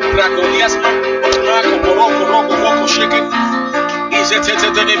 Isotolia, Dragolias, Osmako, Boroko, Rogo, Woko, Shake,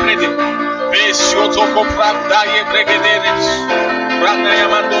 Isetete de Brede, Vesotoko, Pravdaye, Bregederes,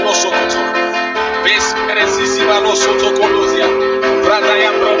 Ranayamandolo Sokoto, Ves Peresivalo Sotocolozia,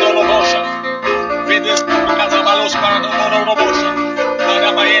 Ranayam Rodolo Bosha, Vedes Cazabalos Paradoro Robosha,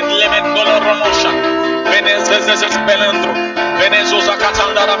 Ragabayen Lemendolo Romosha, Venezes Belendro, Venezuela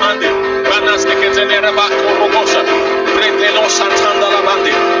Catanda Ramande, Vanas de Ketenera Baco Robosha, Pretelo Santanda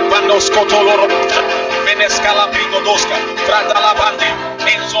Lavande, Vandos Cotolo Robosha, Venescala Pico Dosca, Frata Lavande,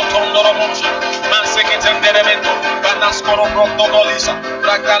 Enzo Tondo Romosha, Manseketenderemento, Vanas Corondo Dolisa,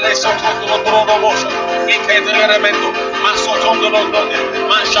 Fractale Sotondo Robosha, Iketelemento, Masotondo Londone,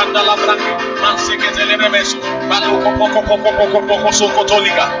 Manchanda la Branca, Manseketelemeso, Maluco Poco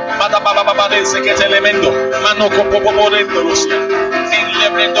Socotolica, Baba Baba de Seketelemento, Manoco Popo Rendo Lucia, in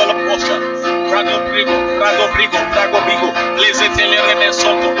Lebrendo la Posha, Prado Brigo, Prago Bigo, Lesetele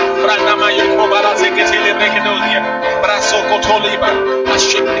Remesoto, Prana Mayo Cobara Seketele Regedolia, Brasso Cotoliba,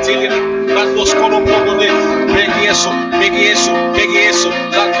 Ashiketele, Brando Scolo Pogo de Begieso,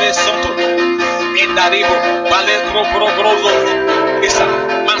 La Soto, in Daribo, Valetro Grozo, Isa,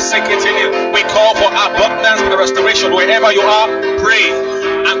 Maseketele. We call for abundance and restoration wherever you are. Pray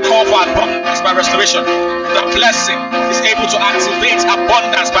and call for abundance by by restoration. The blessing is able to activate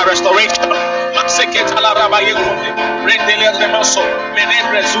abundance by restoration.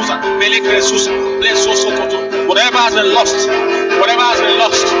 Whatever has been lost, whatever has been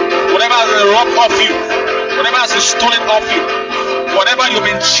lost, whatever has been robbed off you, whatever has been stolen off you, whatever you've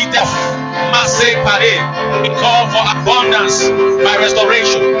been cheated of, we call for abundance by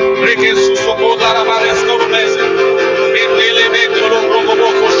restoration.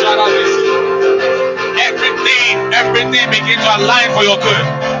 Everything begin to align for your good.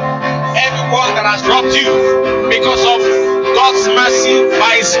 Everyone that has robbed you because of God's mercy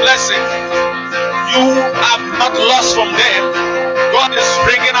by His blessing, you have not lost from them. God is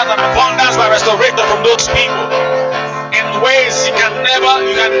bringing out an abundance by restoration from those people in ways you can never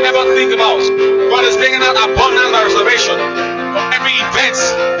think about. God is bringing out abundance by restoration from every event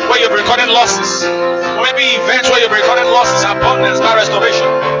where you've recorded losses. From every event where you've recorded losses, abundance by restoration.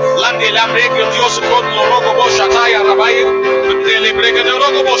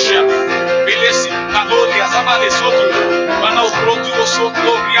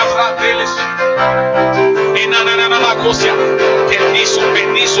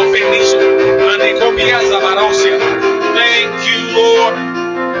 Thank you, Lord.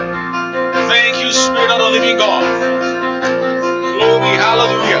 Thank you, Spirit of the living God. Glory,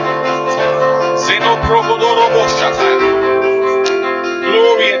 hallelujah.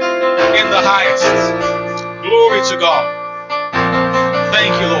 Glory in the highest. Glory to God.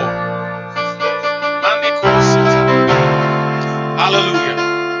 Thank you, Lord. Hallelujah.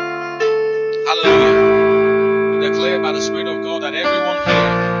 Hallelujah. We declare by the Spirit of God that everyone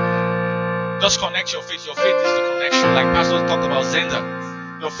here, just connect your faith. Your faith is the connection. Like Pastor talked about Zenda.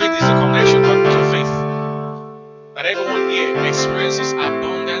 Your faith is the connection to faith. That everyone here experiences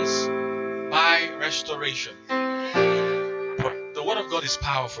abundance by restoration. But the Word of God is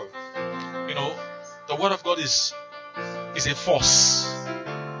powerful. You know, the Word of God is a force.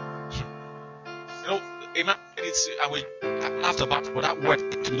 You know, I will after that, but that word,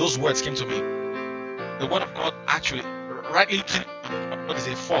 those words came to me. The Word of God actually, rightly, God is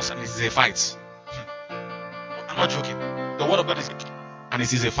a force and it is a fight. I'm not joking. The Word of God is, and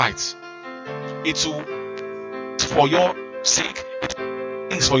it is a fight. It's for your sake.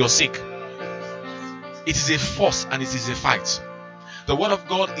 It's for your sake. It is a force and it is a fight. The Word of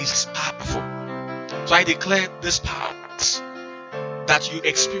God is powerful. So I declare this power that you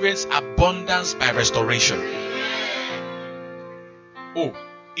experience abundance by restoration. Oh,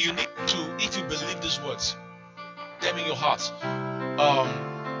 you need to, if you believe these words, them in your heart.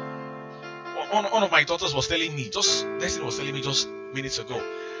 One of my daughters was telling me, Destiny was telling me just minutes ago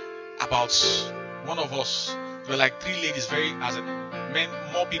about one of us. There were like 3 ladies,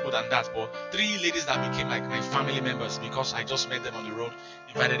 more people than that, but 3 ladies that became like my family members because I just met them on the road,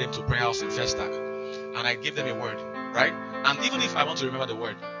 invited them to prayer house in Festac, and I gave them a word, right? And even if I want to remember the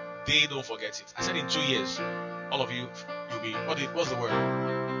word, they don't forget it. I said in 2 years, all of you, you'll be, what's the word?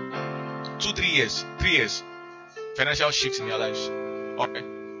 3 years, financial shifts in your lives. Okay.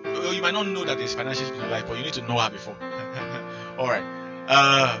 You might not know that there's financial shifts in your life, but you need to know her before. Alright.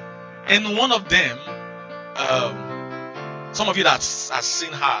 And one of them, some of you that has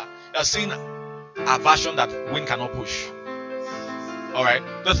seen her, have seen a version that wind cannot push. Alright.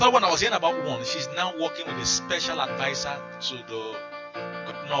 The third one, I was hearing about one. She's now working with a special advisor to the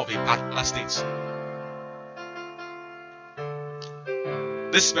governor of a particular state.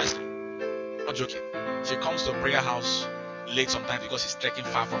 This person, I'm not joking, she comes to a prayer house late sometimes because she's trekking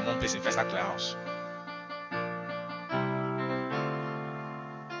far from one place in Festac to her house.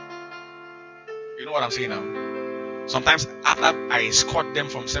 You know what I'm saying now? Sometimes after I escort them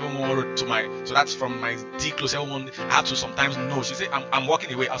from 711 road to so that's from my D close 711, I have to sometimes know. She said, I'm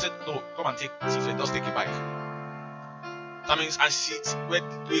walking away. I said, no, come and take, she said, just take a bike. That means, and when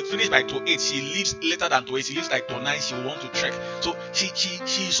we finish by 2:08, she leaves later than 2:08, she leaves like 2:09, she will want to trek. So she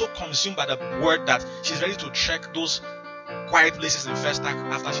is so consumed by the word that she's ready to trek those quiet places in Festac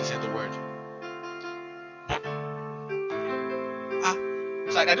after she said the word.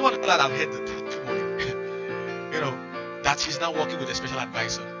 It's like, I don't want to tell her that I've heard the testimony. You know, that she's now working with a special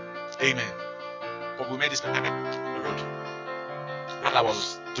advisor. Amen. But we made this on the road while I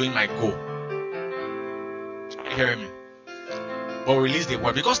was doing my go. You hearing me? But we released the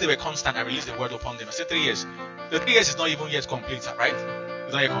word. Because they were constant, I released the word upon them. I said 3 years. The 3 years is not even yet complete, right?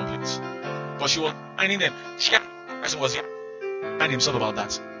 It's not yet complete. But she was finding them. She person was finding himself about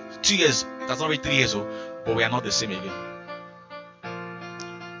that. 2 years, that's not really 3 years old, but we are not the same again.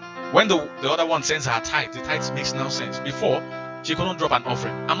 When the other one sends her tithe, the tithe makes no sense. Before, she couldn't drop an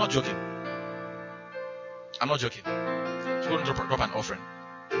offering. I'm not joking. She couldn't drop an offering.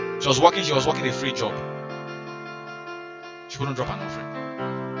 She was working a free job. She couldn't drop an offering.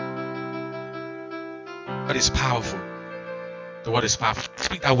 But it's powerful. The word is powerful.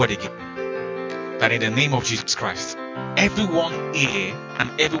 Speak that word again. That in the name of Jesus Christ, everyone here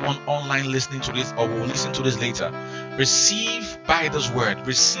and everyone online listening to this or will listen to this later, receive by this word,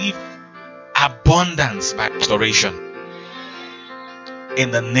 receive abundance by restoration.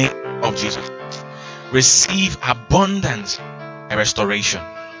 In the name of Jesus. Receive abundance by restoration.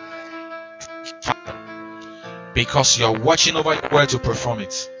 Father, because you're watching over your word to perform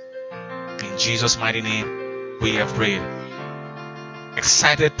it. In Jesus' mighty name, we have prayed.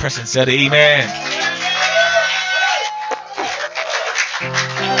 Excited person said amen.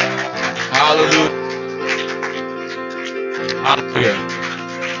 Hallelujah. Hallelujah.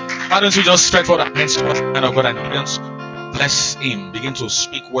 Why don't you just stretch forth our hands to the man of God and begin to bless him, begin to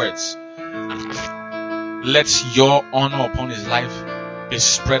speak words. Let your honor upon his life be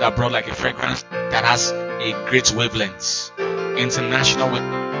spread abroad like a fragrance that has a great wavelength. International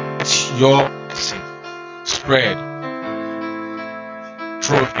wavelength. Let your blessing spread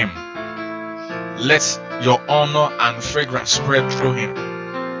through him. Let your honor and fragrance spread through him.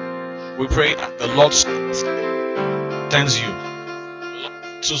 We pray that the Lord sends you.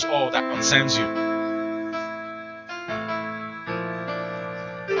 Choose all that concerns you.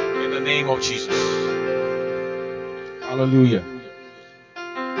 In the name of Jesus. Hallelujah.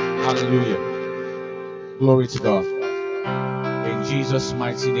 Hallelujah. Glory to God. In Jesus'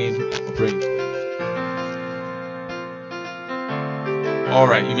 mighty name we pray.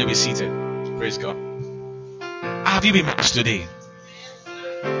 Alright, you may be seated. Praise God. Have you been blessed today?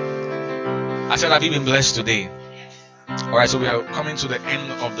 I said, have you been blessed today? Alright, so we are coming to the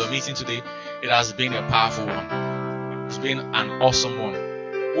end of the meeting today. It has been a powerful one. It's been an awesome one.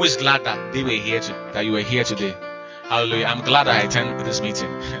 Who is glad that they were here that you were here today? Hallelujah. I'm glad I attended this meeting.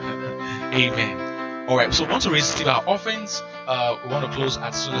 Amen. Alright, so we want to receive our offerings. We want to close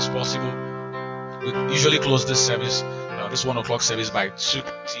as soon as possible. We usually close this service, this 1 o'clock service by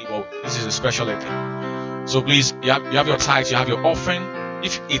 2:30. Well, this is a special event. So please, you have your tithe, you have your offering.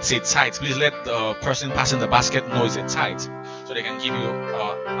 If it's a tithe, please let the person passing the basket know it's a tithe, so they can give you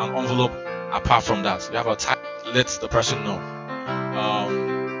an envelope apart from that. You have a tithe, let the person know.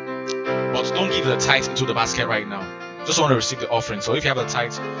 But don't give the tithe into the basket right now. Just want to receive the offering. So if you have the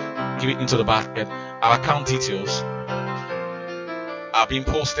tithe, give it into the basket. Our account details are being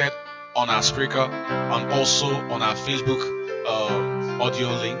posted on our Spreaker and also on our Facebook audio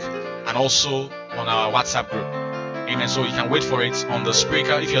link and also on our WhatsApp group. Amen. So you can wait for it on the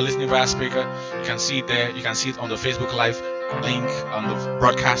Spreaker. If you're listening via Spreaker, you can see it there. You can see it on the Facebook Live link on the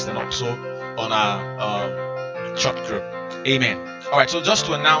broadcast and also on our chat group. Amen. Alright, so just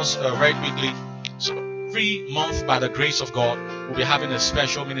to announce very quickly, so every month by the grace of God, we'll be having a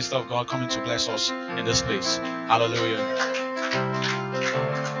special minister of God coming to bless us in this place. Hallelujah.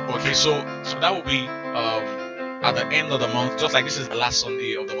 Okay, so that will be at the end of the month, just like this is the last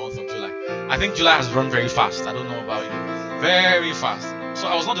Sunday of the month of July. I think July has run very fast. I don't know about you. Very fast. So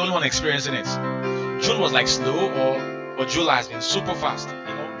I was not the only one experiencing it. June was like slow, but July has been super fast.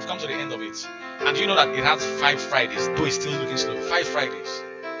 You know, we've come to the end of it. And you know that it has 5 Fridays, though it's still looking slow. 5 Fridays.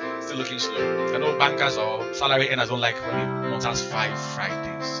 Still looking slow. I know bankers or salary earners don't like when the month has 5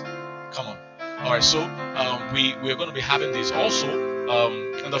 Fridays. Come on. Alright, so we're going to be having this also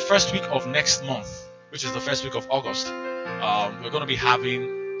in the first week of next month, which is the first week of August. We're going to be having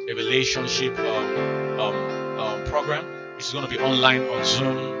a relationship program, which is going to be online on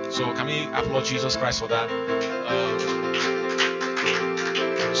Zoom. So can we applaud Jesus Christ for that?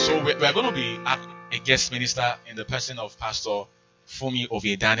 So we're going to be having a guest minister in the person of Pastor Fumi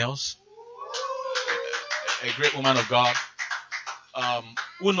Ovie Daniels, a great woman of God.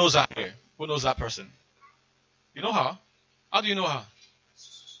 Who knows her here? Who knows that person? You know her? How do you know her?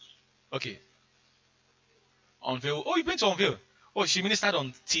 Okay. Unveil. Oh, you've been to Unveil. Oh, she ministered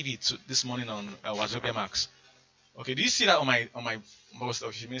on TV this morning on Wazobia Max. Okay, do you see that on my post?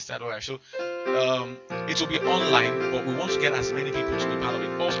 Oh, she ministered. Alright, so it will be online, but we want to get as many people to be part of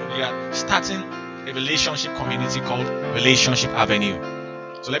it. Also, we are starting a relationship community called Relationship Avenue.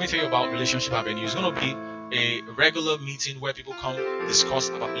 So let me tell you about Relationship Avenue. It's going to be a regular meeting where people come discuss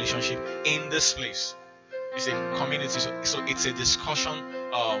about relationship in this place. It's a community, so it's a discussion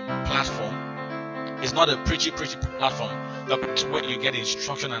platform. It's not a preachy platform. The place where you get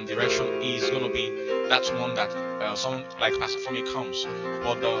instruction and direction is going to be that one that someone like Pastor Fumi comes.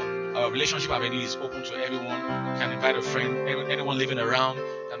 But the Relationship Avenue is open to everyone. You can invite a friend, anyone living around,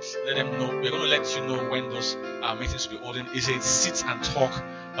 and let them know. We're going to let you know when those meetings will be holding. It's a sit and talk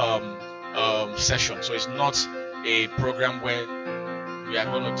session. So it's not a program where we are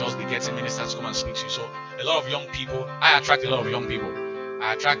going to just be getting ministers to come and speak to you. So a lot of young people, I attract a lot of young people.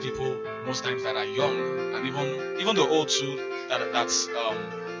 I attract people most times that are young, and even the old too,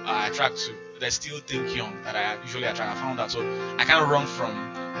 I attract to. They still think young that I usually attract. I found that, so I can't run from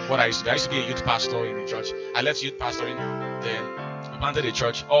what I used to be. I used to be a youth pastor in the church. I left youth pastoring, then we planted a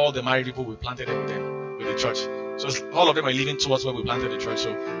church. All the married people, we planted them with the church. So all of them are leaving towards where we planted the church.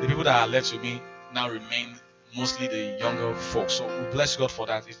 So the people that are left with me now remain mostly the younger folks. So we bless God for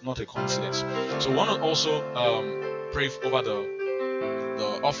that. It's not a coincidence. So we want to also pray over the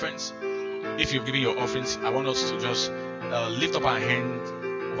offerings. If you've given your offerings, I want us to just lift up our hand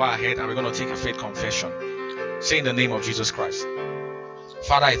over our head, and we're going to take a faith confession. Say in the name of Jesus Christ.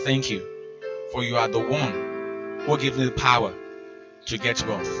 Father, I thank you for you are the one who gave me the power to get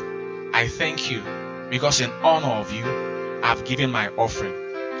wealth. I thank you because in honor of you, I've given my offering.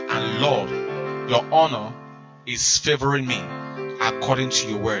 And Lord, your honor is favoring me according to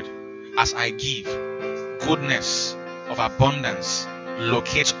your word. As I give, goodness of abundance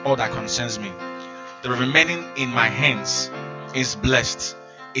locate all that concerns me. The remaining in my hands is blessed,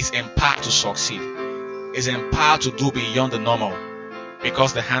 is empowered to succeed, is empowered to do beyond the normal,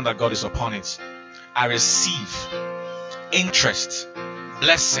 because the hand of God is upon it. I receive interest,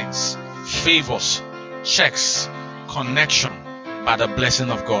 blessings, favors, checks, connection by the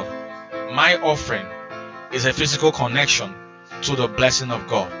blessing of God. My offering is a physical connection to the blessing of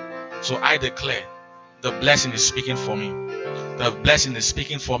God. So I declare the blessing is speaking for me. The blessing is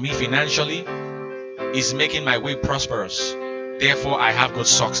speaking for me financially, is making my way prosperous. Therefore, I have good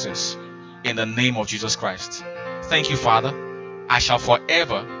success in the name of Jesus Christ. Thank you, Father. I shall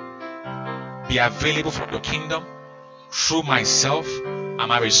forever be available for your kingdom through myself and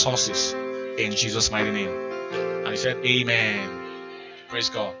my resources in Jesus' mighty name. And he said, Amen. Praise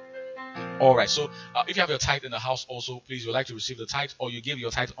God. All right. So if you have your tithe in the house also, please, you'd like to receive the tithe, or you give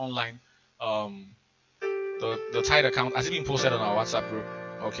your tithe online. The tithe account has it been posted on our WhatsApp group.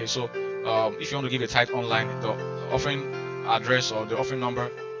 Okay. So if you want to give your tithe online, the offering address or the offering number,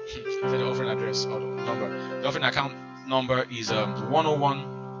 the offering address or the number, the offering account number is 101.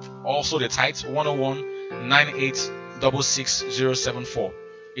 Also the tithe 101-9866-074.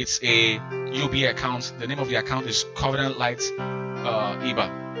 It's a UB account. The name of the account is Covenant Light IBA.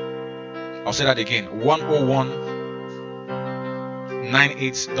 I'll say that again.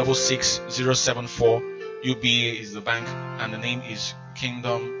 101-9866-074. UBA is the bank, and the name is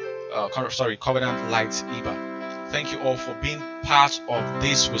Covenant Light IBA. Thank you all for being part of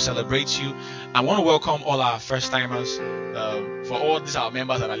this. We celebrate you. I want to welcome all our first timers. For all these our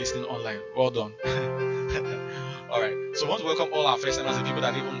members that are listening online, well done. All right. So I want to welcome all our first timers, the people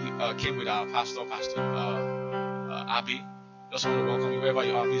that even came with our pastor Abby. Just want to welcome you wherever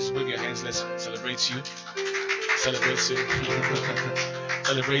you are. Please wave your hands. Let's celebrate you. Celebrate you.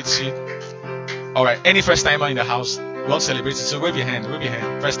 Celebrate you. All right. Any first timer in the house, we want to celebrate you. So wave your hand. Wave your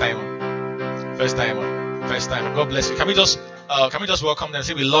hand. First timer. First timer. First timer. God bless you. Can we just welcome them?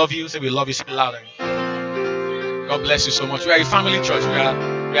 Say we love you. Say we love you. Say it louder. God bless you so much. We are a family church.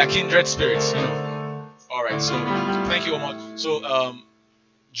 We are kindred spirits. You know. All right. So thank you so much. So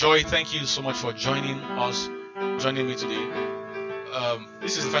Joy, thank you so much for joining me today.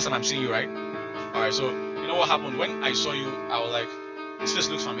 This is the first time I'm seeing you, right? Alright, so you know what happened? When I saw you, I was like, this face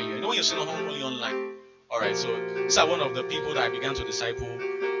looks familiar. You know when you're seeing only online? Alright, so these are one of the people that I began to disciple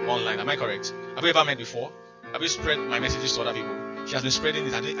online. Am I correct? Have you ever met before? Have you spread my messages to other people? She has been spreading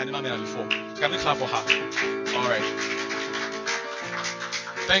it. I never met her before. So can we clap for her? Alright.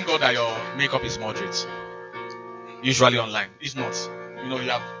 Thank God that your makeup is moderate. Usually online. If not, you know,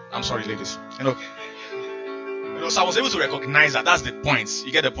 you have, I'm sorry ladies. So I was able to recognize that. That's the point.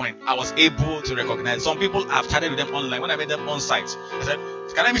 You get the point. I was able to recognize. Some people I've chatted with them online. When I met them on site, I said,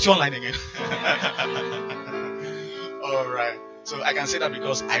 can I meet you online again? Alright. So I can say that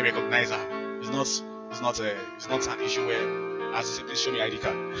because I recognize her. It's not an issue where I have to say, please show me ID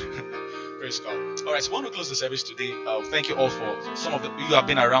card. Praise God. Alright, so I want to close the service today. Thank you all for some of you have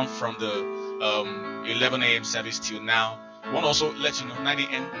been around from the 11 a.m. service till now. I want to also let you know 9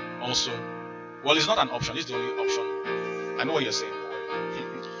 a.m. also. Well, it's not an option. It's the only option. I know what you're saying.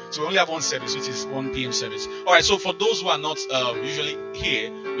 So we only have one service, which is 1 p.m. service. All right. So for those who are not usually here,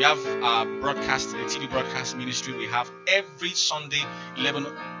 we have our broadcast, the TV broadcast ministry. We have every Sunday, 11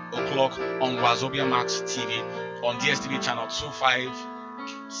 o'clock on Wazobia Max TV on DSTV channel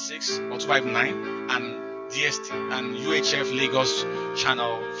 256 or 259 and DSTV and UHF Lagos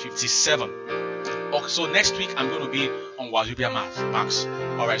channel 57. Okay, so next week I'm going to be on Wazobia Max.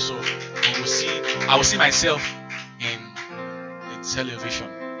 All right, so I will see myself in the television.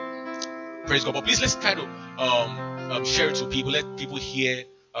 Praise God. But please let's try to share it to people. Let people hear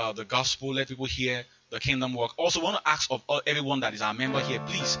the gospel. Let people hear the kingdom work. Also, want to ask of everyone that is our member here,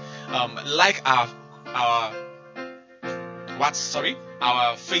 please like our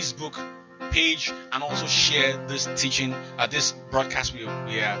our Facebook page, and also share this teaching, this broadcast we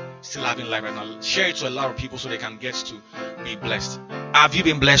are still having live right now. Share it to a lot of people so they can get to be blessed. Have you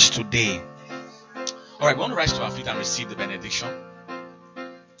been blessed today? All right, we want to rise to our feet and receive the benediction.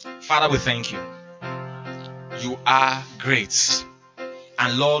 Father, we thank you. You are great.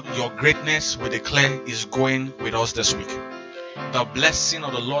 And Lord, your greatness, we declare, is going with us this week. The blessing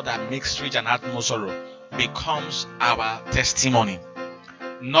of the Lord that makes rich and add no sorrow becomes our testimony.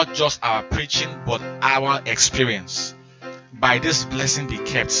 Not just our preaching, but our experience. By this blessing be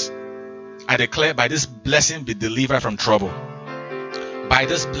kept. I declare, by this blessing be delivered from trouble. By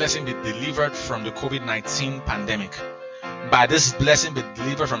this blessing be delivered from the COVID-19 pandemic. By this blessing be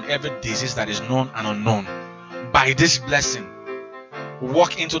delivered from every disease that is known and unknown. By this blessing,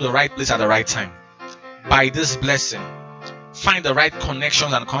 walk into the right place at the right time. By this blessing, find the right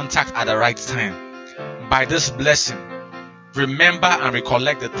connections and contact at the right time. By this blessing, remember and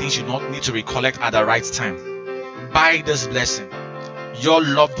recollect the things you don't need to recollect at the right time. By this blessing, your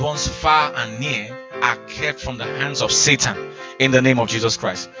loved ones far and near are kept from the hands of Satan in the name of Jesus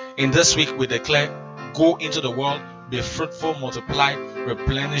Christ. In this week, we declare, go into the world, be fruitful, multiply,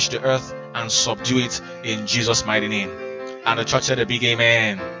 replenish the earth, and subdue it in Jesus' mighty name. And the church said a big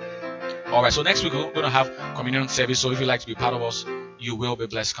amen. Alright, so next week we're going to have communion service. So if you'd like to be part of us, you will be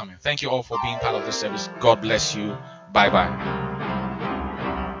blessed coming. Thank you all for being part of this service. God bless you. Bye-bye.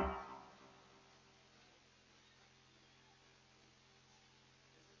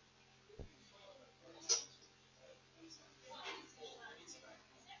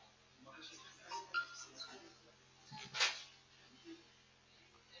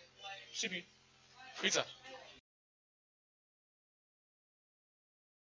 CB, pizza.